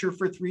capture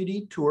for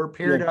 3D tour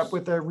paired up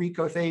with a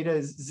Ricoh Theta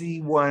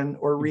Z1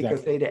 or Ricoh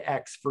Theta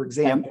X, for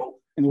example,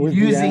 and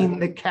using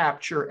the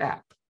capture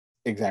app?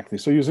 Exactly.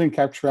 So using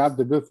capture app,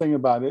 the good thing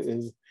about it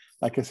is,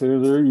 like I said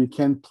earlier, you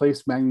can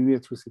place manually a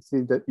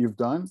 360 that you've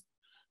done.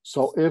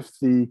 So if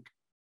the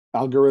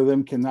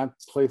algorithm cannot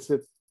place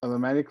it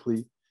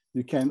automatically,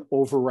 you can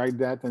override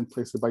that and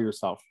place it by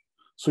yourself.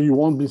 So you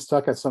won't be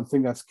stuck at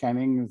something that's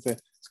scanning and say,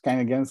 scan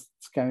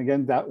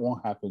again. That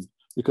won't happen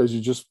because you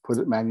just put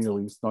it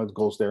manually. So it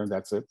goes there and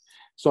that's it.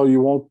 So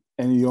you won't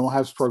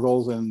have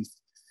struggles. And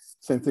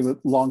same thing with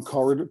long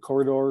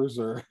corridors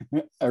or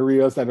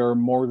areas that are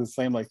more the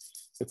same, like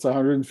it's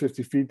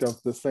 150 feet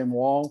of the same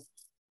wall.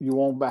 You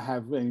won't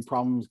have any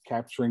problems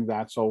capturing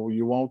that. So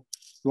you won't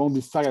be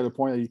stuck at the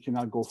point that you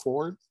cannot go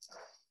forward.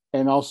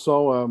 And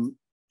also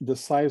the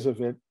size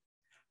of it.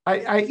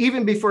 I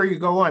even before you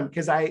go on,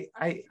 because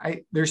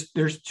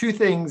there's two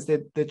things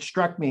that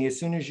struck me as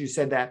soon as you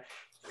said that.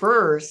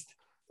 First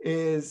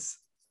is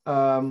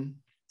a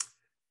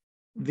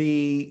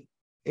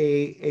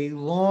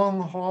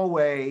long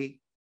hallway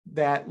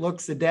that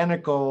looks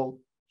identical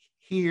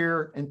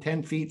here and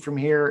 10 feet from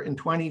here and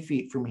 20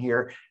 feet from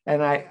here.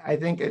 And I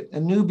think a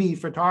newbie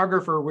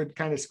photographer would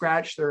kind of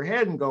scratch their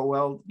head and go,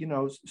 well,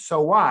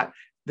 so what?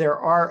 There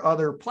are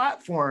other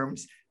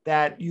platforms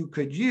that you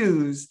could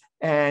use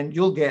and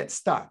you'll get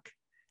stuck.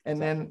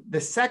 And then the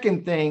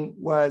second thing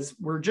was,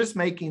 we're just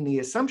making the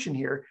assumption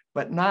here,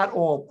 but not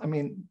all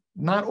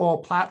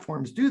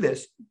platforms do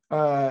this.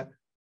 Urban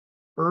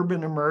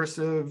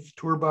Immersive,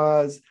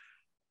 TourBuzz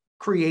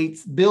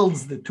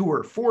builds the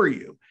tour for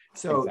you.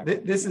 So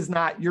this is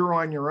not you're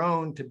on your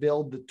own to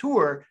build the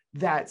tour.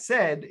 That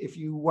said, if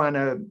you want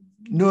to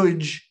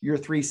nudge your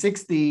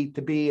 360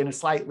 to be in a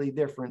slightly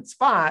different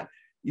spot,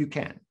 you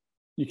can.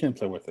 You can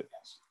play with it,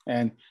 yes.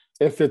 And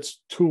if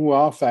it's too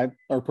off,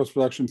 our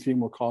post-production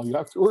team will call you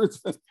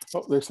afterwards.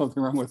 Oh, there's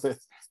something wrong with it.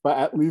 But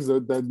at least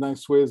the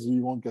nice way is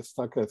you won't get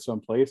stuck at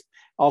some place.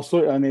 Also,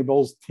 it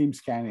enables team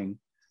scanning.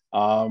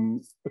 A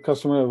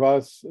customer of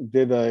us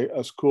did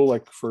a school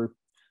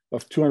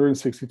of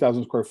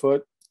 260,000 square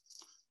foot.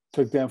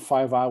 Took them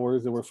 5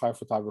 hours. There were 5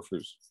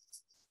 photographers,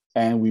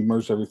 and we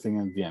merged everything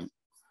in the end.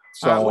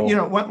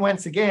 So,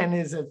 once again,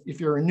 is if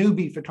you're a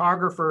newbie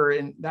photographer,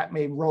 and that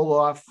may roll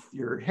off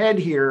your head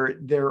here,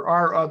 there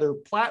are other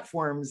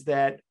platforms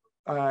that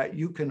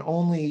you can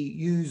only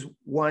use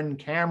one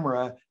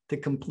camera to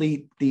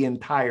complete the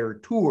entire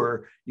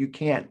tour. You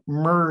can't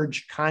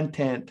merge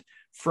content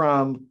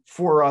from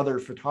 4 other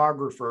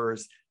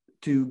photographers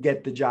to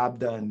get the job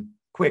done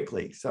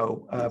quickly.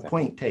 So exactly.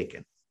 Point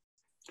taken.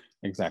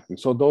 Exactly.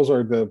 So those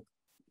are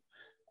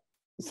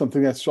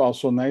something that's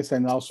also nice,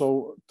 and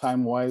also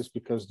time-wise,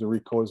 because the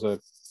Ricoh is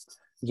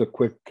a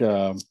quick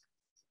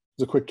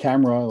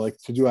camera. Like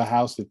to do a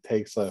house, it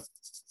takes to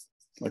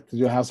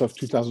do a house of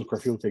 2,000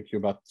 square feet will take you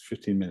about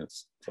 15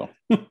 minutes. So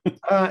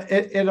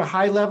at a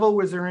high level,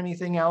 was there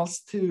anything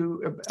else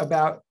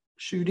about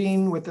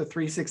shooting with the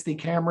 360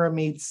 camera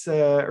meets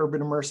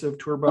Urban Immersive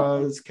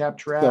TourBuzz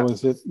Capture app? That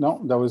was it.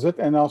 No, that was it.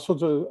 And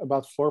also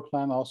about floor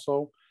plan.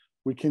 Also,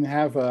 we can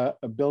have a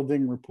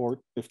building report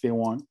if they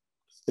want.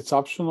 It's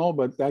optional,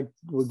 but that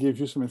will give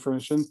you some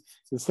information.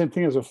 The same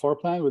thing as a floor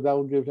plan, but that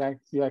will give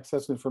you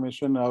access to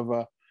information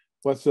of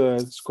what's the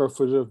square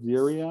footage of the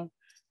area,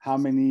 how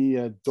many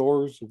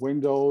doors,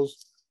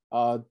 windows,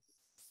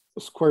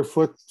 square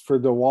foot for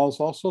the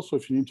walls also. So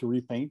if you need to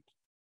repaint,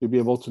 you'll be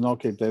able to know,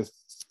 okay, there's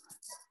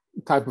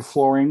type of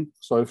flooring.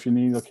 So if you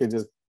need, okay,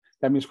 there's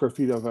that many square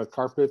feet of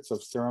carpets,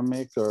 of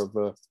ceramic, or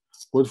of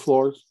wood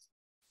floors,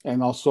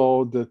 and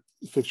also the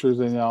fixtures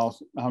and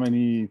how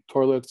many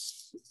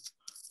toilets,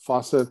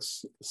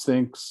 faucets,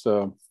 sinks,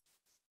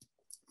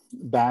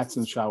 baths,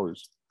 and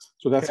showers.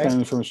 So that's kind of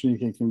information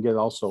you can get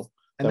also.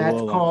 And that's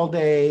called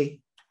a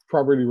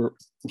property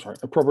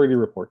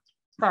report.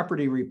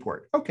 Property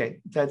report.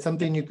 Okay, that's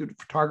something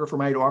photographer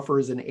might offer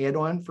as an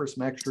add-on for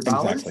some extra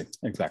dollars.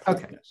 Exactly.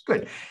 Okay, yes.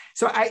 Good.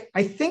 So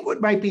I think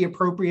what might be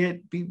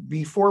appropriate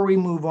before we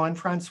move on,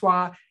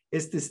 Francois,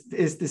 is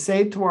to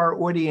say to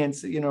our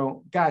audience,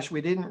 gosh,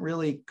 we didn't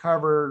really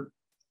cover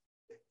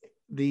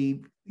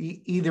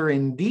either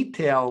in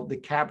detail the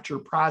capture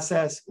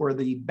process or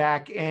the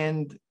back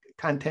end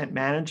content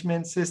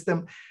management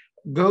system.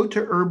 Go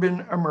to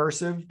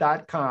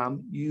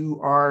urbanimmersive.com,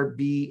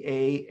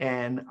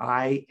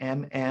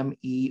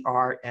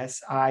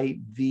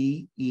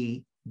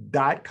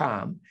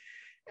 urbanimmersive.com,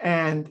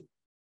 and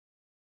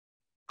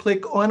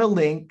click on a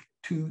link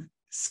to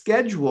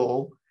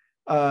schedule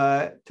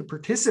to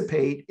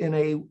participate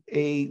in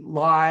a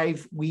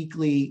live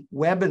weekly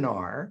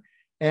webinar.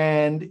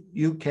 And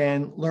you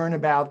can learn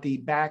about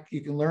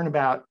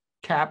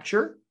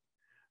capture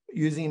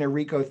using a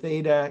Ricoh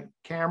Theta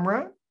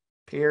camera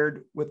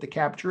paired with the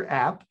Capture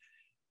app,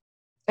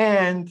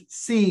 and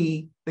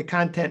see the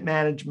content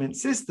management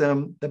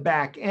system, the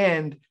back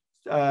end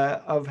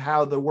of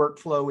how the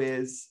workflow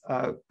is,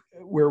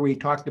 where we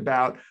talked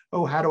about,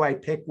 how do I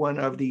pick one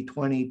of the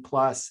 20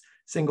 plus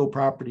single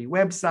property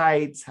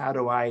websites? How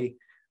do I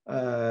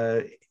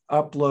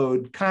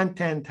upload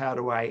content? How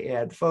do I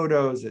add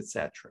photos,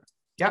 etc.?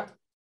 Yep.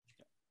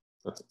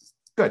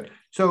 Good.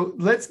 So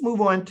let's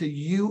move on to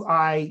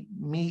UI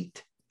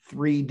Meet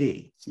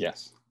 3D.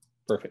 Yes.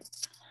 Perfect.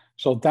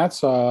 So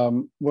that's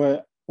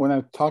when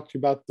I talked to you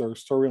about the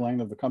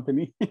storyline of the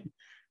company,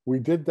 we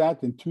did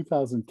that in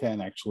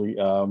 2010, actually,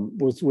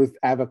 was with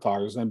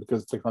avatars, and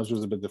because technology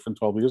was a bit different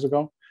 12 years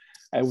ago,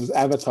 it was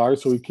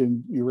avatars. So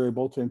you were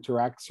able to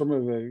interact, sort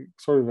of a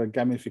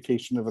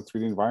gamification of a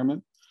 3D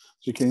environment.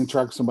 So you can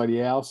interact with somebody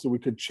else. So we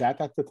could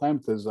chat at the time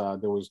because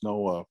there was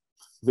no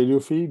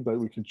video feed, but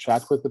we could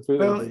chat with the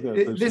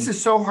person. This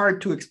is so hard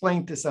to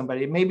explain to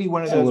somebody. It may be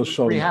one of those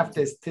where you have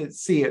to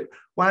see it.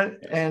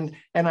 And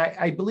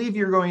I believe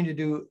you're going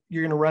to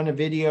run a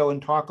video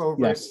and talk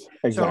over it. Yes,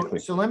 exactly.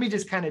 So let me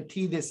just kind of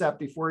tee this up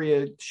before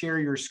you share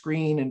your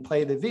screen and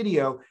play the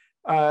video.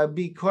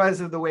 Because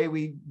of the way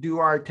we do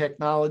our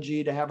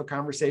technology, to have a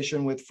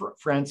conversation with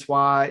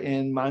Francois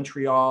in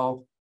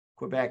Montreal,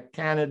 Quebec,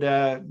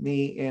 Canada,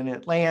 me in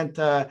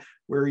Atlanta,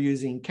 we're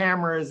using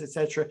cameras,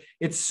 etc.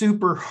 It's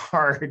super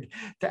hard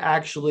to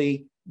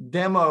actually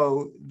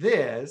demo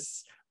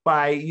this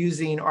by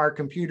using our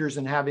computers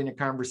and having a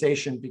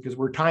conversation, because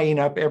we're tying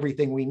up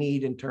everything we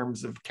need in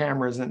terms of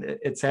cameras and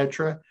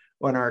etc.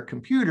 on our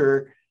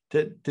computer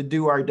to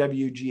do our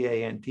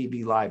WGAN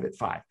TV live at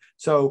 5.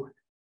 So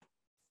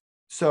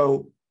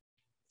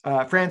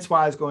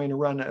Francois is going to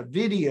run a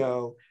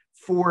video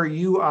for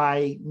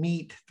UI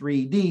Meet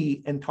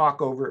 3D and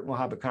talk over it, and we'll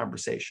have a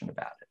conversation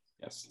about it.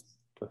 Yes,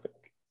 perfect.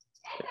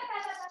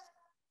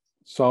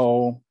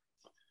 So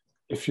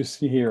if you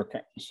see here,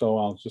 okay, so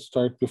I'll just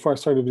start, before I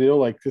start the video,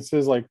 like this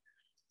is like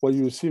what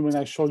you see when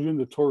I showed you in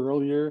the tour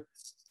earlier,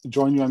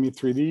 join UI Meet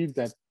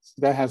 3D,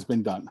 that has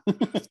been done.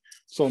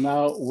 So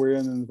now we're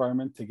in an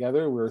environment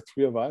together, we're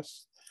 3 of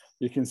us.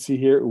 You can see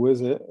here who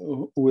is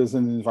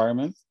in the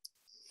environment.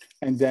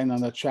 And then on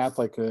the chat,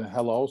 like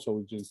hello,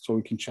 so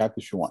we can chat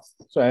if you want.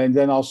 So, and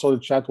then also the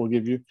chat will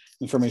give you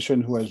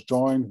information who has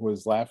joined, who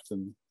has left,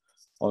 and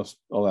all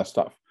that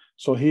stuff.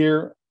 So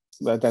here,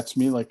 that's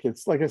me. Like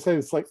it's like I said,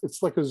 it's like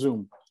a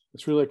Zoom.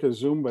 It's really like a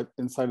Zoom, but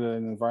inside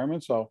an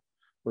environment. So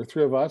we're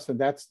 3 of us, and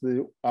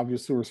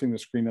obviously we're seeing the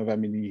screen of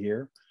Emily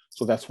here.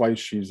 So that's why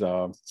she's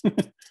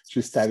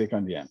she's static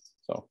on the end.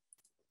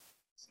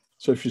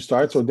 So if you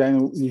start, so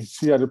then you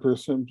see other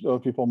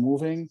people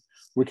moving,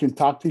 we can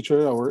talk to each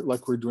other or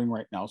like we're doing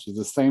right now. So it's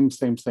the same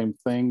thing,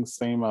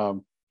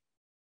 same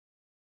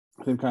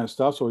kind of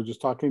stuff. So we're just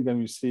talking, then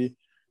we see,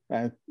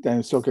 and then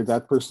it's okay,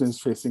 that person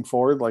is facing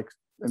forward, like,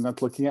 and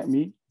not looking at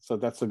me. So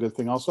that's a good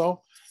thing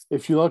also.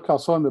 If you look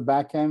also on the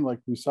back end,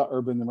 like we saw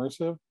Urban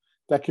Immersive,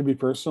 that could be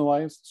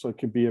personalized. So it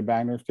could be a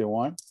banner if they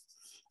want.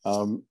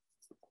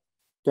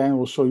 Then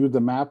we'll show you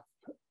the map.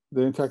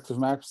 The interactive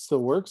map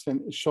still works and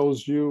it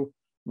shows you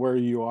where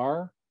you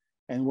are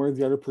and where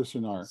the other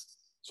person are.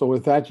 So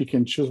with that, you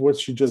can choose what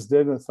she just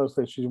did and stuff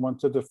that she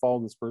wanted to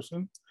follow this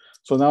person.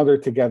 So now they're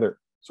together.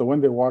 So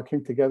when they're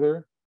walking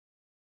together,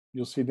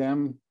 you'll see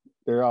them,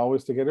 they're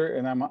always together,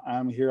 and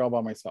I'm here all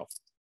by myself.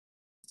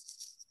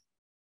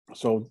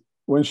 So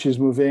when she's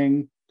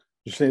moving,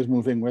 Justin's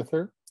moving with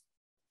her.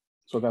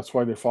 So that's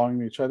why they're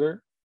following each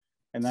other.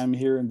 And I'm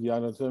here in the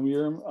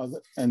auditorium,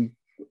 and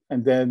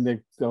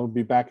then they'll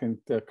be back and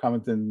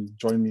come and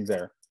join me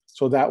there.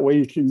 So that way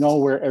you can know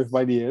where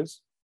everybody is.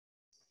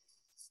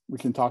 We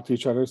can talk to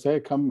each other, say,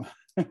 come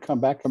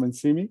back, come and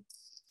see me.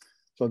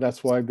 So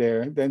that's why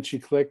there. Then she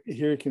clicked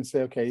here. You can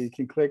say, okay, you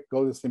can click,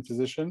 go to the same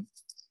position.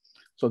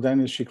 So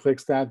then if she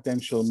clicks that, then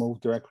she'll move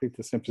directly to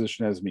the same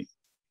position as me.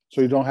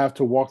 So you don't have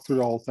to walk through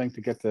the whole thing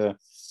to get to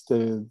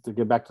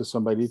get back to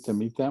somebody to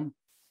meet them.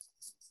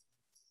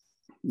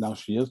 Now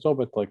she is though,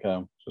 but like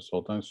just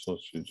hold on. So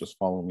she just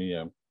follow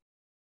me.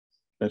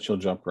 Then she'll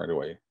jump right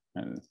away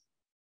and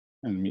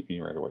meet me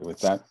right away with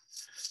that.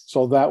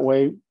 So that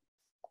way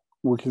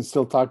we can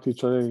still talk to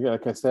each other.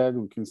 Like I said,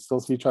 we can still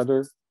see each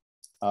other.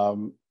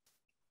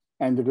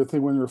 And the good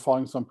thing when you're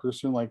following some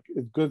person, like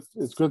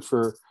it's good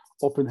for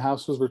open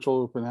houses,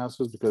 virtual open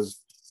houses,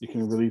 because you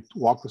can really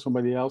walk with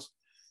somebody else.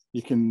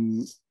 You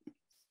can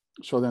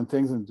show them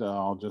things, and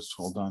I'll just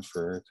hold on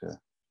for her to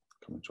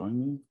come and join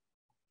me.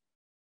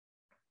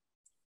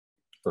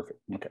 Perfect.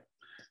 Okay.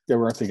 Yeah,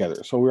 we're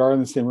together. So we are in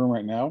the same room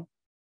right now.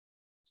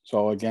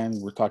 So again,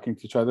 we're talking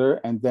to each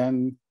other. And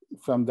then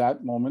from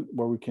that moment,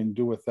 what we can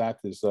do with that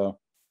is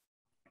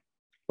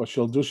what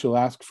she'll do, she'll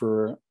ask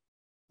for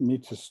me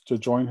to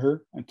join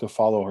her and to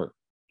follow her.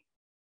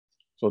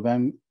 So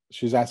then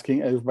she's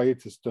asking everybody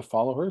to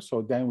follow her.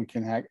 So then we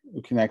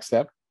can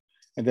accept,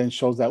 and then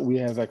shows that we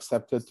have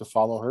accepted to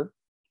follow her.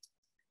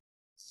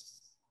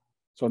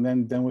 So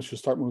then when she'll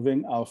start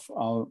moving,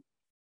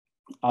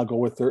 I'll go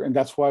with her. And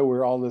that's why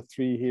we're all the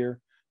three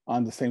here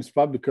on the same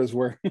spot, because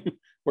we're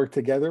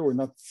together. We're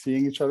not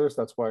seeing each other.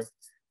 So that's why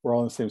we're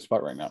all in the same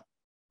spot right now.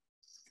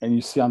 And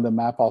you see on the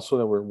map also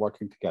that we're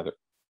working together.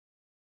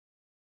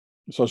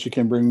 So she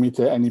can bring me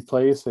to any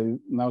place. And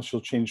now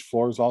she'll change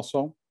floors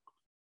also.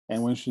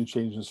 And when she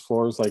changes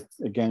floors, like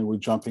again, we're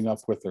jumping up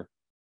with her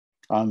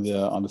on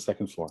the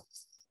second floor.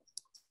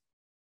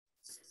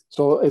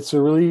 So it's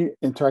a really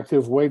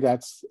interactive way.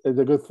 That's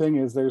the good thing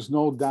is there's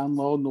no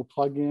download, no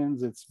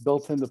plugins. It's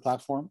built in the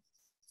platform.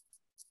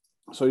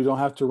 So you don't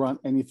have to run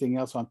anything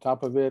else on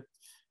top of it.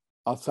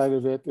 Outside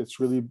of it, it's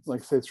really,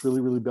 like I said, it's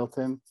really, really built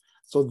in.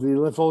 So the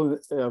level of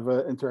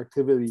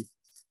interactivity,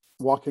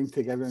 walking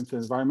together into the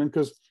environment,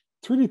 because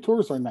 3D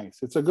tours are nice.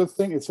 It's a good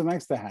thing. It's a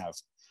nice to have.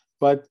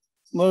 But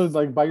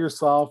like by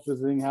yourself,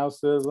 visiting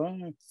houses,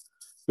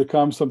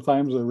 becomes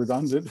sometimes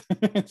redundant.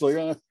 It's like,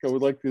 I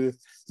would like to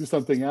do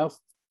something else.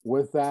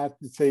 With that,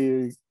 say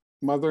your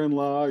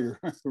mother-in-law, your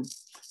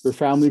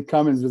family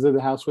come and visit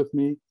the house with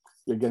me.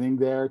 You're getting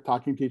there,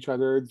 talking to each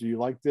other. Do you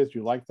like this? Do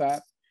you like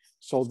that?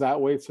 So that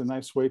way, it's a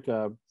nice way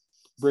to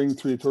bring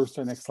 3D tours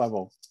to the next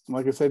level.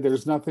 Like I said,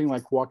 there's nothing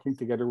like walking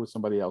together with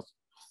somebody else.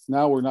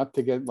 Now we're not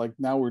together. Like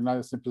now we're not in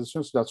the same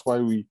position. So that's why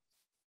we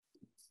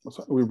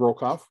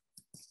broke off.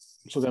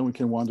 So then we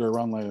can wander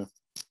around like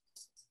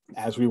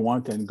as we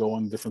want and go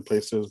on different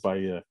places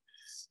by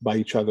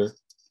each other.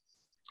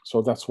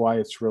 So that's why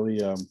it's really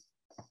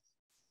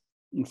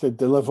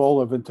the level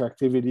of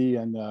interactivity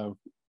and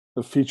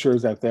the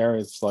features that there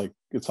is like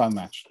it's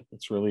unmatched.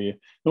 It's really,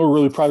 we're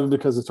really proud of it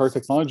because it's our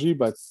technology,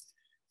 but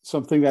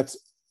something that's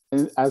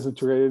as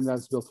integrated and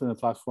that's built in the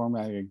platform.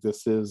 I think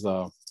this is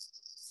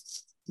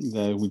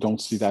we don't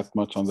see that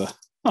much on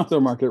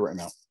the market right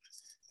now.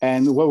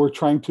 And what we're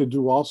trying to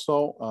do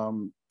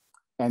also,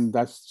 and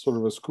that's sort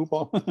of a scoop,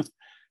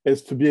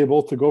 is to be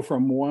able to go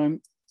from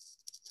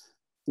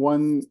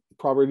one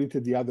property to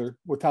the other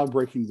without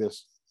breaking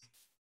this.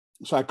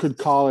 So I could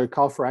call a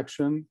call for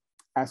action,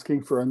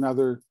 asking for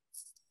another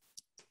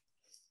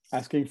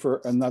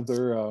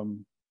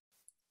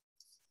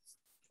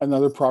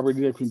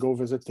property that we can go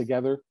visit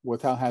together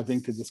without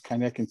having to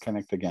disconnect and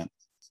connect again.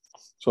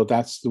 So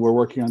we're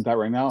working on that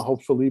right now.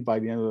 Hopefully by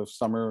the end of the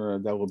summer,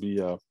 that will be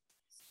up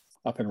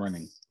and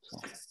running. So.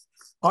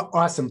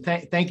 Awesome.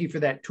 Thank you for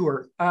that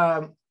tour.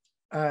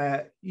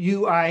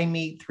 UI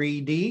Meet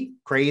 3D,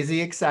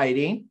 crazy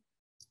exciting.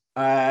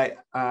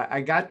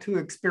 I got to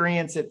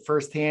experience it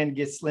firsthand.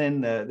 Ghislain,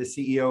 the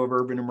CEO of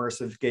Urban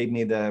Immersive, gave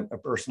me a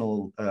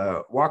personal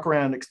walk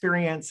around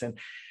experience. And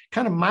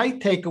kind of my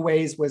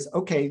takeaways was,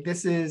 okay,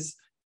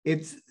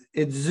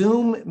 it's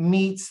Zoom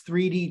meets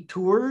 3D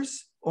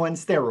tours on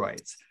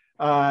steroids.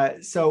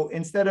 So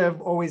instead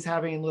of always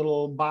having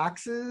little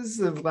boxes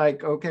of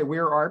like, okay,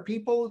 where are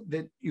people,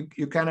 that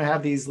you kind of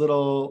have these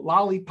little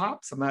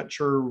lollipops. I'm not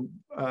sure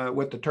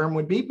what the term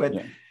would be, but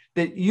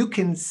that you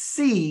can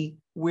see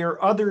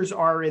where others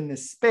are in the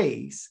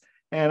space.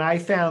 And I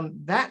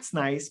found that's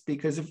nice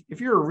because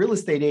if you're a real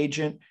estate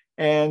agent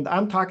and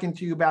I'm talking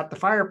to you about the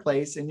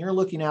fireplace and you're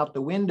looking out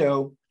the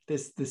window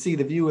to see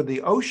the view of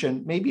the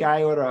ocean, maybe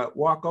I ought to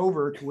walk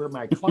over to where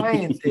my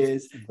client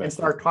is Exactly. and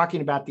start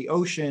talking about the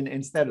ocean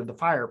instead of the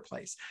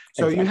fireplace.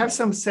 So you have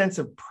some sense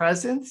of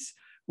presence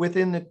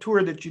within the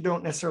tour that you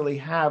don't necessarily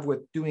have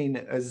with doing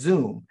a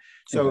Zoom.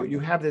 So you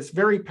have this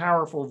very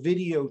powerful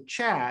video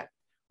chat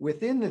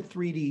within the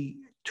 3D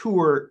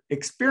tour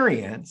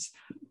experience.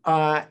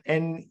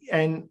 And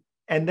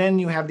then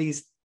you have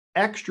these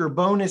extra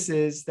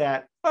bonuses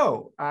that,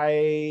 oh,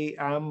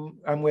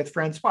 I'm with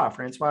Francois.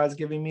 Francois is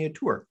giving me a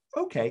tour.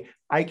 Okay,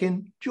 I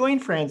can join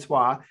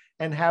Francois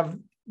and have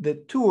the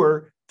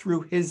tour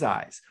through his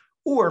eyes.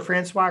 Or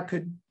Francois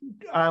could,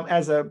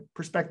 as a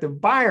prospective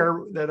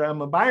buyer, that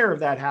I'm a buyer of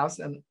that house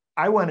and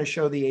I want to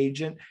show the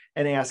agent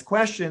and ask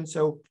questions.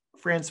 So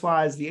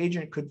Francois, as the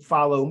agent, could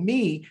follow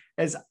me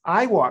as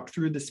I walk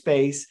through the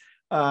space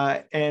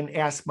and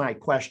ask my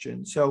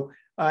questions. So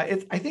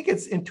I think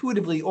it's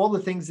intuitively all the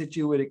things that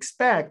you would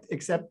expect,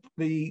 except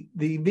the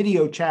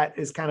video chat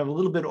is kind of a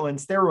little bit on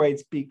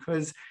steroids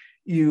because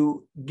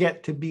you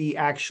get to be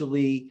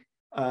actually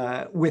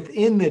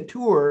within the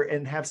tour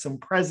and have some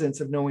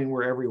presence of knowing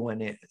where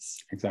everyone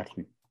is.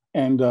 Exactly.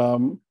 And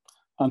on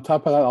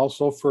top of that,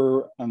 also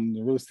on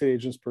the real estate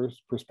agent's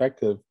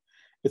perspective,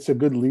 it's a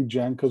good lead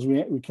gen because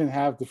we can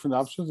have different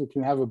options. We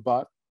can have a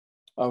bot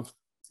of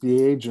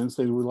the agents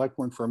that would like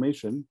more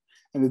information,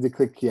 and then they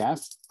click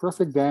yes,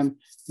 perfect. Then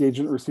the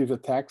agent receives a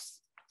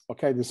text.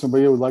 Okay, there's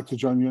somebody who would like to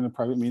join you in a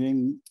private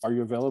meeting. Are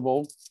you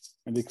available?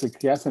 And they click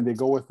yes, and they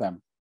go with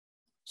them.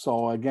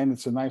 So again,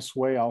 it's a nice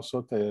way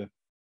also to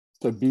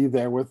be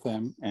there with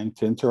them and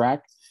to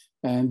interact.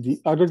 And the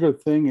other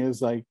good thing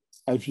is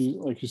as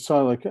you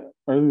saw earlier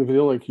in the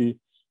video,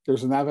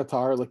 there's an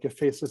avatar, like a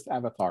faceless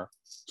avatar.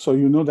 So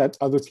you know that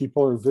other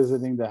people are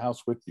visiting the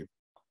house with you.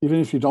 Even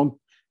if you don't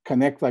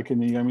connect like in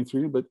the Yummy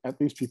 3D, but at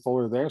least people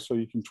are there, so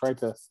you can try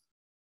to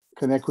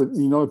connect with,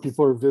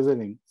 people are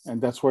visiting.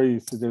 And that's where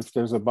if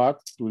there's a bot,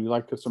 would you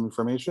like some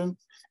information?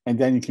 And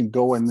then you can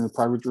go in the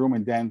private room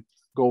and then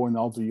go in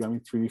all the Yummy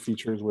 3D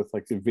features with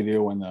like the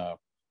video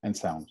and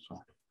sound.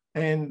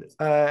 And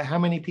how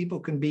many people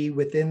can be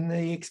within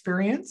the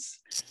experience?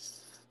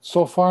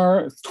 So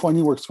far,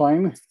 20 works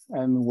fine,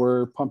 and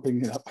we're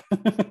pumping it up.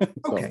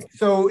 Okay,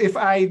 so if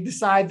I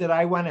decide that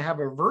I want to have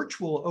a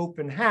virtual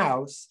open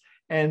house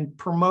and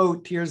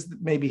promote, here's the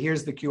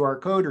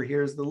QR code or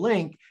here's the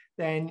link,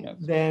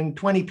 then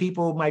 20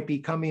 people might be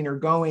coming or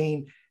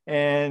going,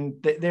 and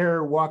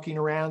they're walking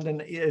around.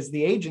 And as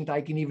the agent,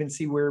 I can even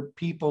see where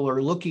people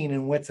are looking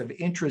and what's of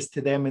interest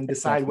to them and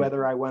decide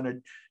whether I want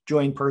to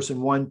join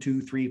person 1,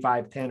 2, 3,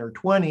 5, 10, or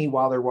 20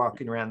 while they're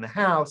walking around the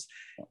house.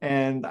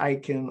 And I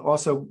can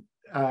also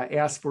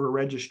ask for a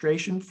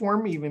registration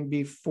form even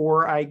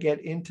before I get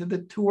into the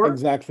tour.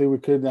 Exactly. They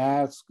could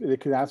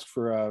ask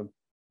for a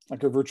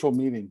virtual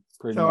meeting.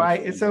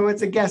 So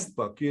it's a guest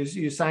book.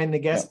 You sign the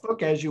guest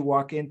book as you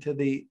walk into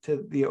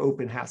the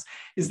open house.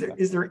 Is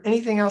there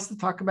anything else to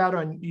talk about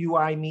on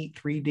UI Meet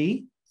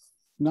 3D?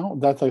 No,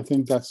 I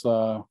think that's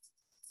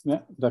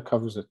that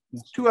covers it.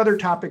 Yes. 2 other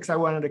topics I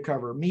wanted to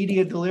cover: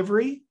 media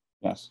delivery.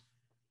 Yes,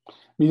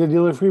 media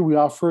delivery. We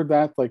offer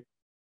that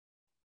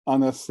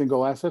on a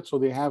single asset, so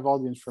they have all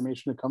the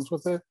information that comes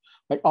with it.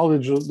 Like all the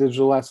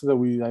digital assets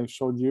that I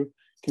showed you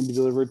can be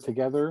delivered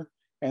together.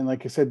 And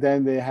like I said,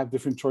 then they have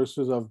different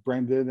choices of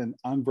branded and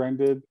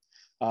unbranded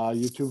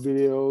YouTube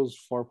videos,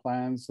 floor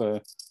plans.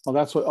 Well,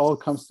 that's what all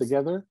comes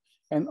together.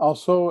 And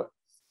also,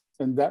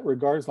 in that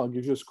regards, I'll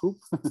give you a scoop.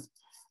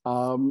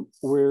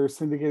 We're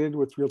syndicated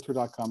with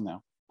Realtor.com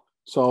now.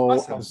 So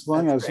awesome. As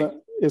long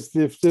if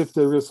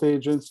the real estate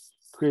agents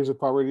creates a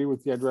property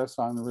with the address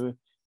on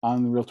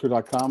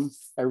Realtor.com,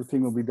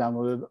 everything will be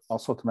downloaded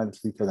also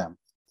automatically to them.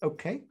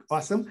 Okay,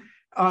 awesome.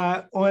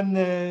 On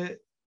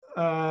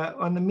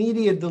the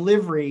media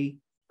delivery,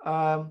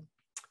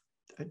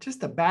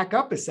 just to back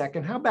up a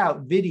second, how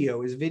about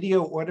video? Is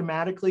video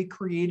automatically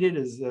created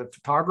as a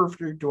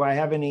photographer? Do I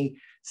have any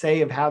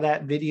say of how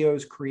that video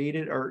is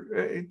created?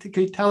 Or could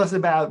you tell us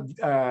about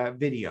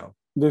video?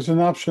 There's an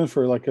option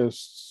for like a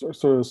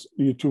sort of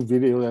YouTube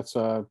video that's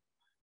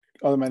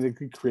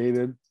automatically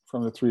created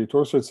from the 3D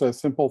tour. So it's a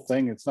simple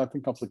thing. It's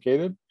nothing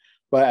complicated,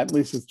 but at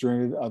least it's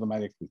generated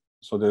automatically.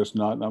 So there's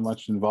not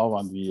much involved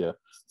on the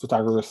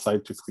photographer's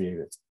side to create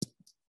it.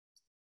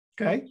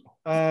 Okay.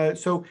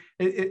 So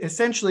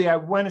essentially, I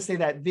want to say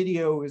that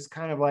video is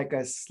kind of like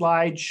a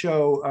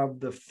slideshow of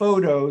the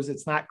photos.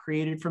 It's not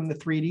created from the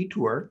 3D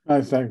tour.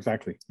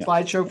 Exactly. Yeah.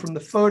 Slideshow from the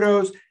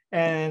photos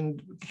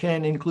and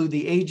can include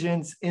the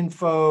agent's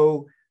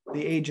info,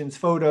 the agent's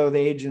photo, the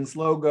agent's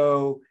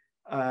logo,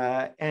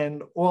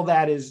 and all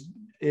that is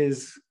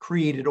is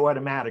created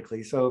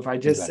automatically. So if I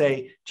just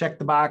say, check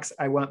the box,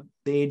 I want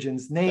the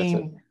agent's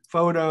name,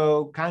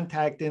 photo,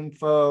 contact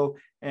info,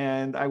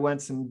 and I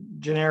want some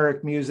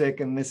generic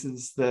music, and this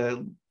is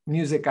the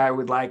music I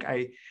would like.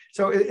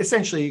 So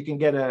essentially you can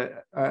get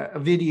a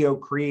video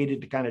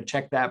created to kind of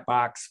check that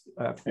box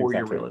for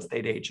your real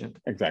estate agent.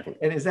 Exactly.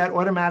 And is that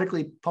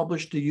automatically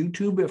published to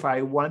YouTube if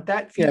I want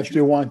that feature? Yeah, if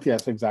you want,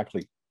 yes,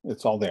 exactly.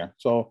 It's all there.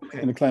 So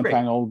in the client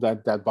panel,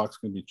 that box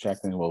can be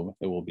checked, and it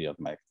will be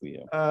automatically.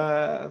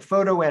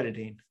 Photo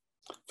editing.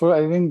 Photo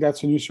editing,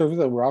 that's a new service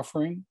that we're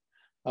offering.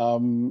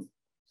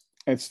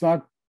 It's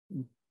not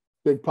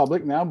big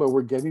public now, but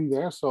we're getting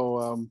there.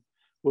 So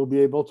we'll be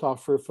able to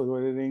offer photo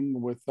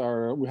editing with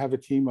we have a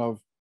team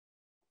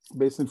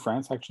based in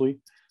France, actually,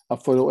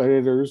 of photo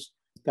editors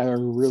that are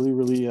really,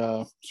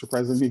 really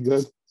surprisingly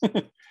good.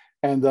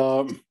 And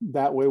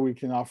that way we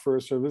can offer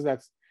a service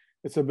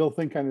it's a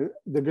built-in kind of.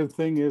 The good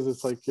thing is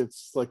it's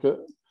like a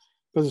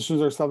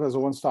positions ourselves as a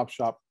one-stop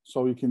shop,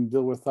 so you can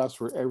deal with us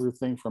for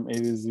everything from A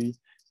to Z.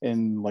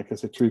 And like I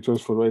said, 3D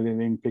tours, photo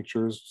editing,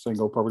 pictures,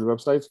 single property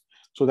websites.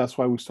 So that's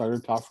why we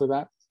started to offer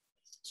that.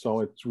 So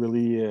it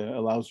really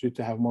allows you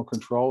to have more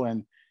control,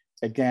 and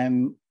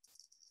again,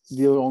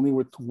 deal only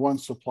with one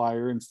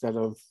supplier instead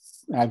of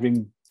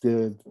dealing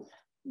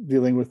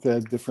with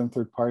the different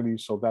third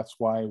parties. So that's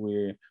why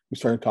we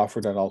started to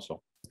offer that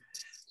also.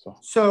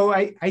 So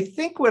I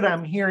think what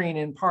I'm hearing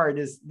in part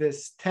is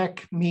this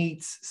tech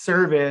meets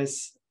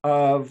service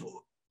of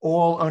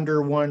all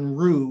under one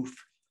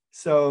roof,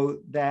 so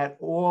that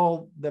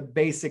all the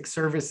basic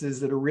services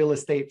that a real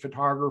estate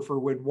photographer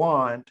would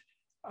want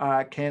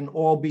can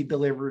all be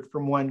delivered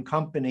from one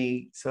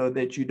company, so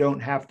that you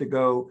don't have to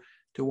go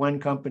to one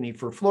company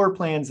for floor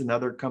plans,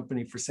 another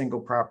company for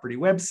single property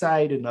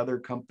website, another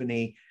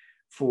company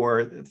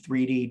for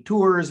 3D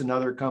tours,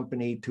 another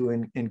company to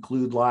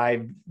include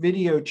live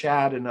video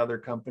chat, another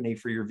company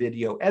for your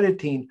video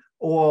editing,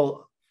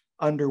 all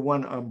under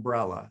one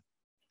umbrella.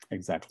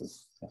 Exactly.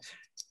 Yes.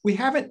 We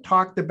haven't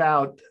talked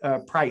about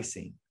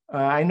pricing.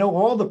 I know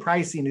all the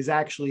pricing is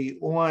actually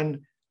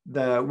on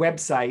the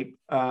website.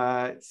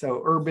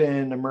 So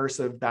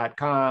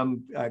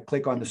urbanimmersive.com,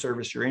 click on the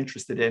service you're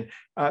interested in.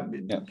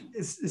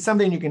 Is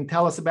something you can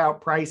tell us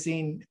about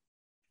pricing?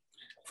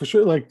 For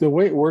sure. Like the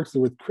way it works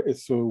with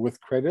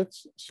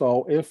credits.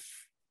 So if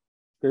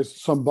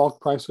there's some bulk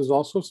prices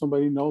also,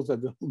 somebody knows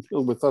that they'll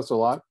deal with us a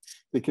lot,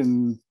 they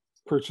can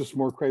purchase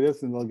more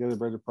credits and they'll get a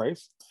better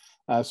price.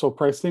 So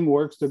pricing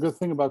works. The good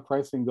thing about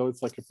pricing, though,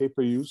 it's like a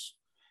pay-per-use.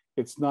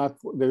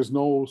 There's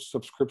no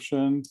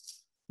subscription,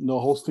 no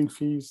hosting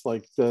fees.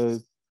 Like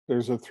there's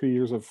 3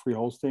 years of free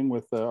hosting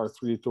with our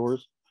 3D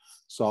tours.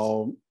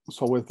 So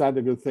with that,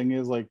 the good thing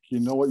is, like, you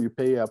know what you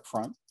pay up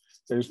front.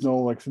 There's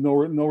no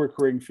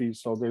recurring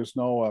fees. So there's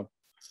no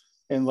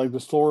and like the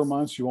slower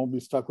months, you won't be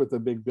stuck with a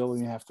big bill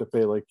and you have to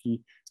pay. Like you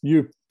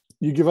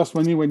give us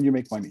money when you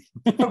make money.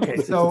 Okay,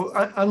 so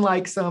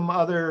unlike some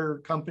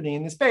other company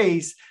in the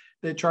space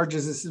that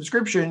charges a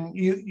subscription,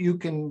 you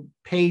can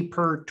pay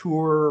per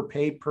tour,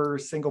 pay per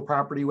single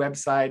property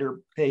website,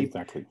 or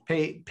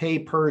pay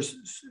per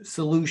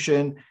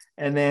solution.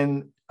 And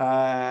then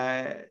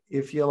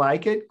if you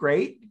like it,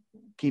 great,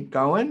 keep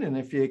going. And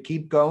if you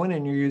keep going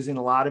and you're using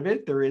a lot of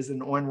it, there is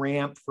an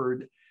on-ramp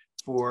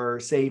for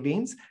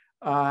savings.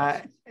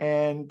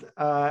 And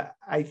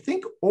I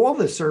think all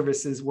the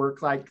services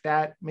work like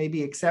that,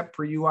 maybe except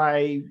for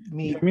UI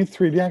Meet. I mean,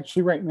 3D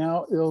actually right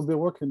now, it'll be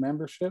working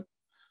membership.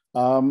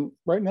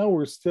 Right now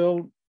we're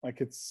still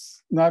like,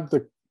 it's nice,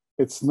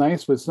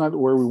 but it's not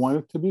where we want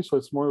it to be. So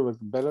it's more of a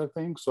better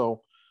thing.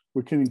 So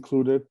we can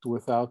include it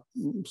without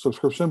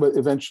subscription, but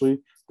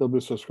eventually there'll be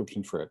a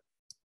subscription for it.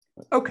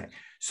 Okay.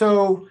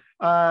 So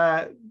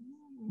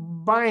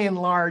by and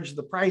large,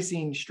 the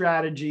pricing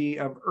strategy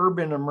of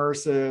Urban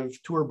Immersive,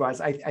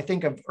 TourBuzz, I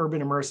think of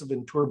Urban Immersive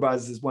and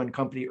TourBuzz as one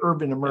company.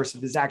 Urban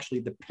Immersive is actually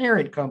the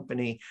parent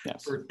company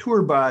for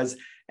TourBuzz,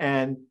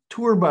 and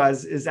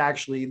TourBuzz is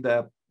actually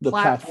the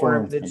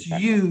platform that's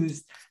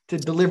used to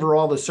deliver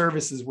all the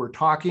services we're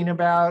talking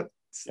about.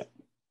 Yeah.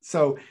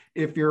 So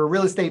if you're a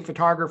real estate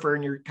photographer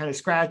and you're kind of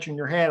scratching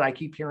your head, I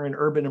keep hearing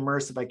Urban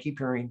Immersive, I keep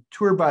hearing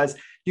TourBuzz,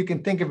 you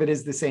can think of it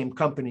as the same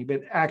company,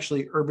 but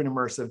actually Urban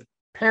Immersive,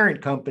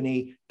 parent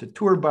company to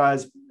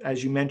TourBuzz.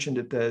 As you mentioned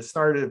at the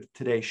start of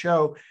today's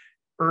show,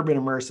 Urban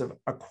Immersive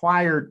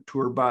acquired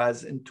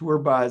TourBuzz, and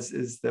TourBuzz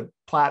is the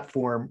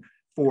platform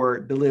for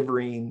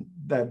delivering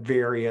the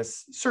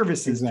various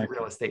services to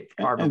real estate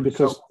photographers. And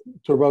because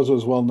TourBuzz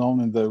was well known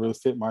in the real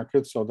estate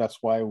market, so that's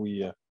why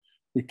we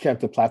kept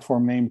the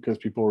platform name, because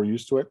people were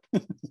used to it.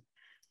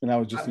 And I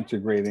was just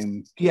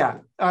integrating. Yeah.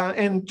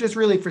 And just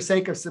really for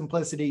sake of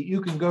simplicity,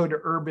 you can go to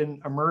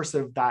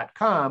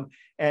urbanimmersive.com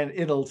and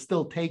it'll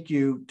still take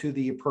you to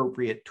the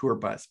appropriate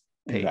TourBuzz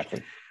page.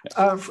 Exactly.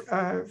 Yes.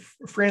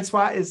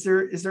 Francois, is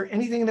there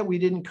anything that we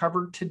didn't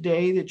cover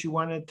today that you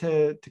wanted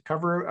to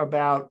cover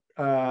about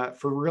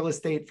for real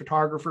estate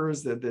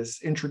photographers,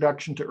 this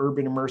introduction to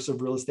urban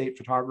immersive real estate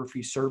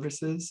photography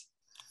services?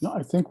 No,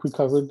 I think we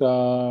covered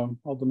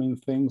all the main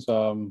things.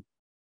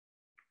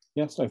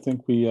 Yes, I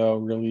think we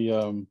really,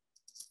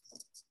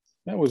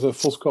 that was a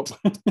full scope.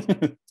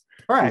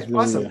 All right, Really,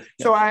 awesome. yeah.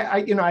 So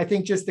I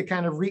think just to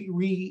kind of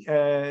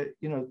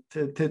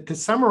to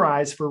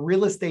summarize for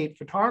real estate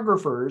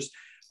photographers,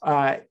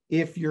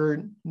 if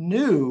you're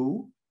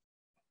new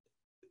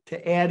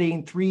to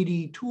adding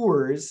 3D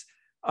tours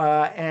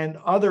and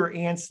other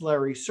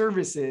ancillary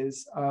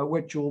services,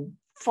 what you'll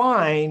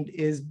find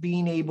is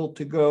being able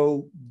to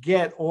go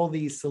get all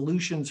these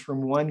solutions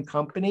from one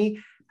company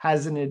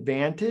has an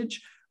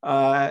advantage.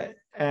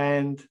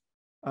 And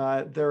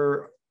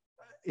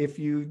if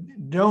you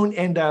don't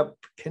end up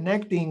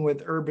connecting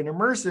with Urban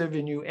Immersive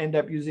and you end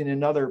up using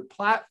another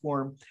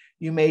platform,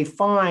 you may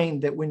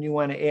find that when you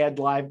want to add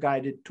live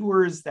guided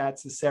tours,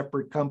 that's a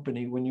separate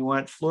company. When you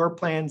want floor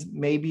plans,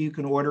 maybe you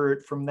can order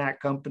it from that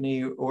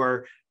company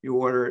or you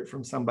order it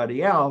from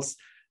somebody else.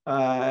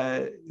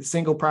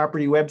 Single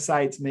property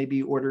websites may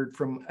be ordered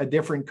from a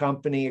different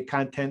company. A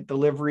content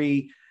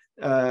delivery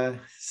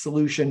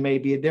solution may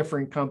be a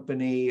different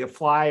company.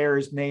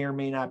 Flyers may or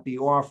may not be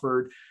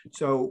offered.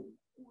 So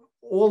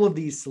all of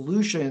these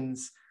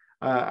solutions,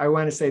 I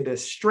want to say the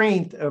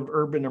strength of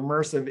Urban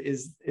Immersive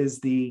is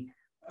the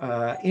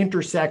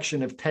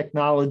intersection of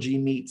technology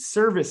meets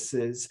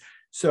services,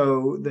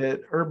 so that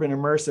Urban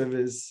Immersive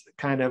is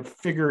kind of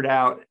figured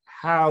out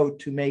how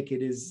to make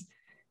it as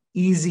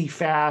easy,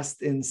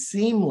 fast, and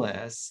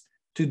seamless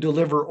to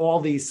deliver all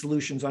these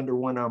solutions under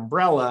one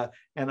umbrella.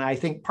 And I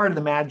think part of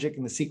the magic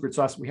and the secret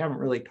sauce we haven't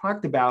really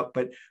talked about,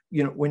 but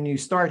when you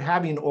start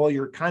having all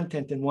your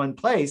content in one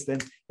place, then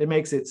it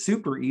makes it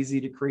super easy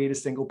to create a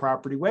single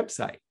property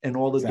website and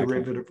all the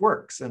derivative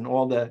works and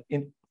all the.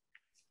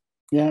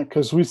 Yeah,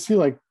 because we see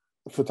like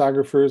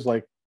photographers,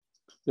 like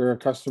they're our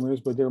customers,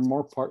 but they're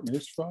more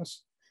partners for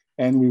us.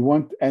 And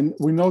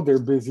we know they're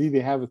busy, they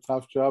have a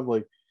tough job,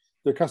 like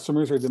their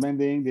customers are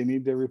demanding, they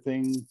need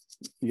everything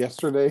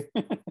yesterday.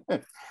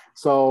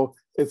 So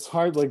it's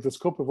hard, like the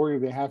scope of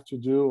work they have to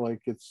do,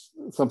 like it's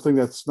something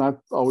that's not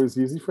always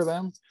easy for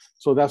them.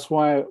 So that's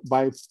why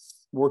by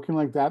working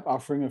like that,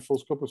 offering a full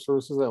scope of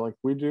services that like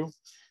we do,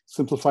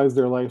 simplifies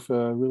their life,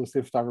 real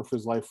estate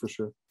photographer's life for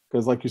sure.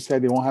 Because like you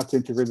said, they won't have to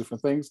integrate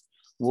different things.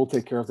 We'll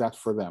take care of that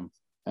for them.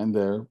 And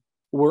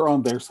we're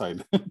on their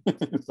side.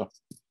 So.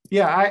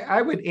 Yeah,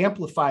 I would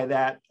amplify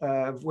that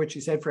of what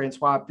you said,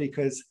 Francois,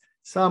 because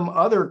some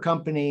other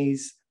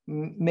companies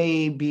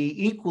may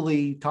be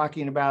equally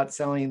talking about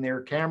selling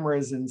their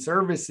cameras and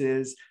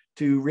services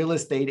to real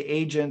estate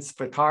agents,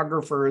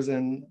 photographers,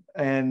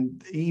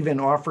 and even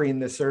offering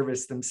the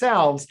service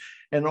themselves.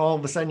 And all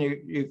of a sudden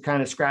you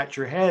kind of scratch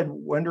your head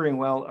wondering,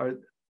 well,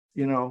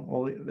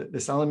 they're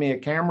selling me a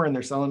camera and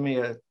they're selling me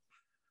a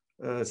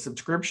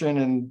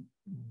subscription,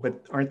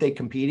 but aren't they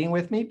competing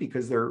with me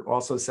because they're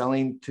also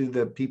selling to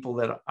the people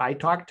that I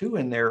talk to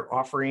and they're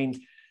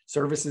offering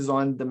services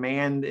on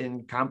demand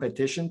in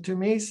competition to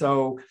me?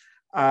 So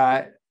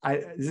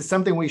this is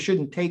something we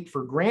shouldn't take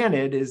for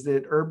granted, is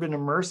that Urban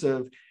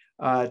Immersive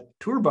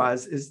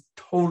TourBuzz is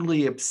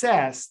totally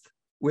obsessed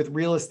with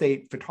real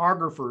estate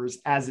photographers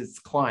as its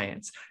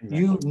clients. Exactly.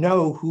 You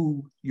know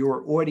who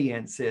your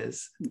audience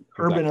is. Exactly.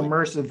 Urban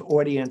Immersive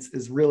audience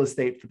is real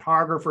estate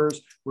photographers.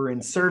 We're in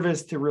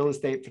service to real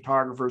estate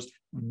photographers.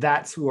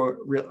 That's who our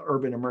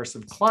Urban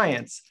Immersive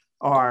clients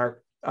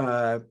are,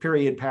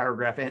 period,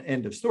 paragraph,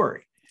 end of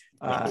story.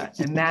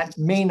 And that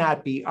may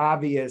not be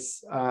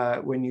obvious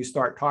when you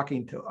start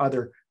talking to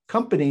other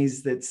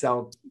companies that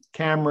sell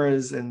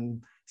cameras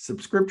and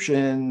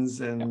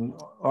subscriptions and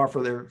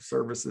offer their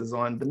services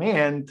on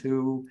demand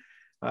to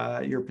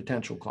your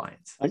potential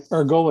clients. Like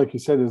our goal, like you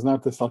said, is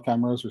not to sell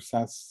cameras or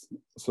SaaS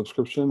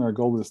subscription. Our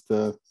goal is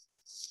to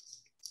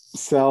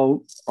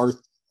sell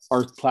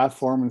our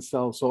platform and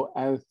sell. So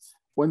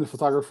when the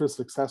photographer is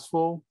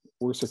successful,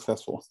 we're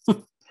successful.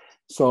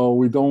 So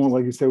we don't,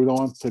 like you said, we don't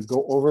want to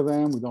go over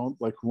them. We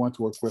want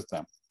to work with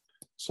them.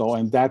 So,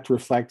 and that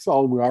reflects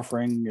all we're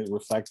offering. It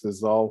reflects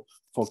is all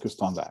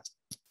focused on that.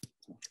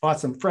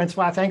 Awesome.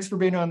 Francois, thanks for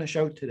being on the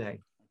show today.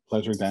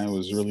 Pleasure, Dan. It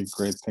was really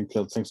great. Thanks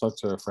a lot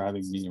for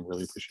having me. I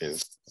really appreciate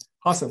it.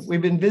 Awesome.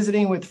 We've been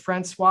visiting with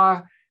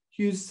Francois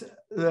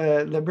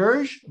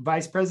Hughes-Laberge,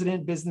 Vice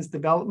President, Business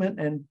Development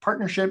and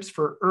Partnerships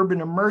for Urban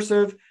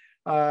Immersive.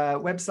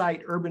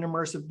 Website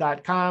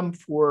urbanimmersive.com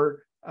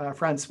for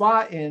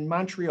Francois in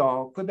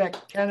Montreal,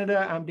 Quebec,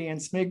 Canada. I'm Dan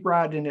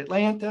Smigrod in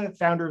Atlanta,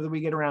 founder of the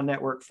We Get Around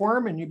Network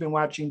Forum, and you've been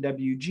watching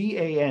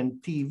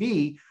WGAN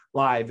TV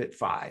live at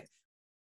 5.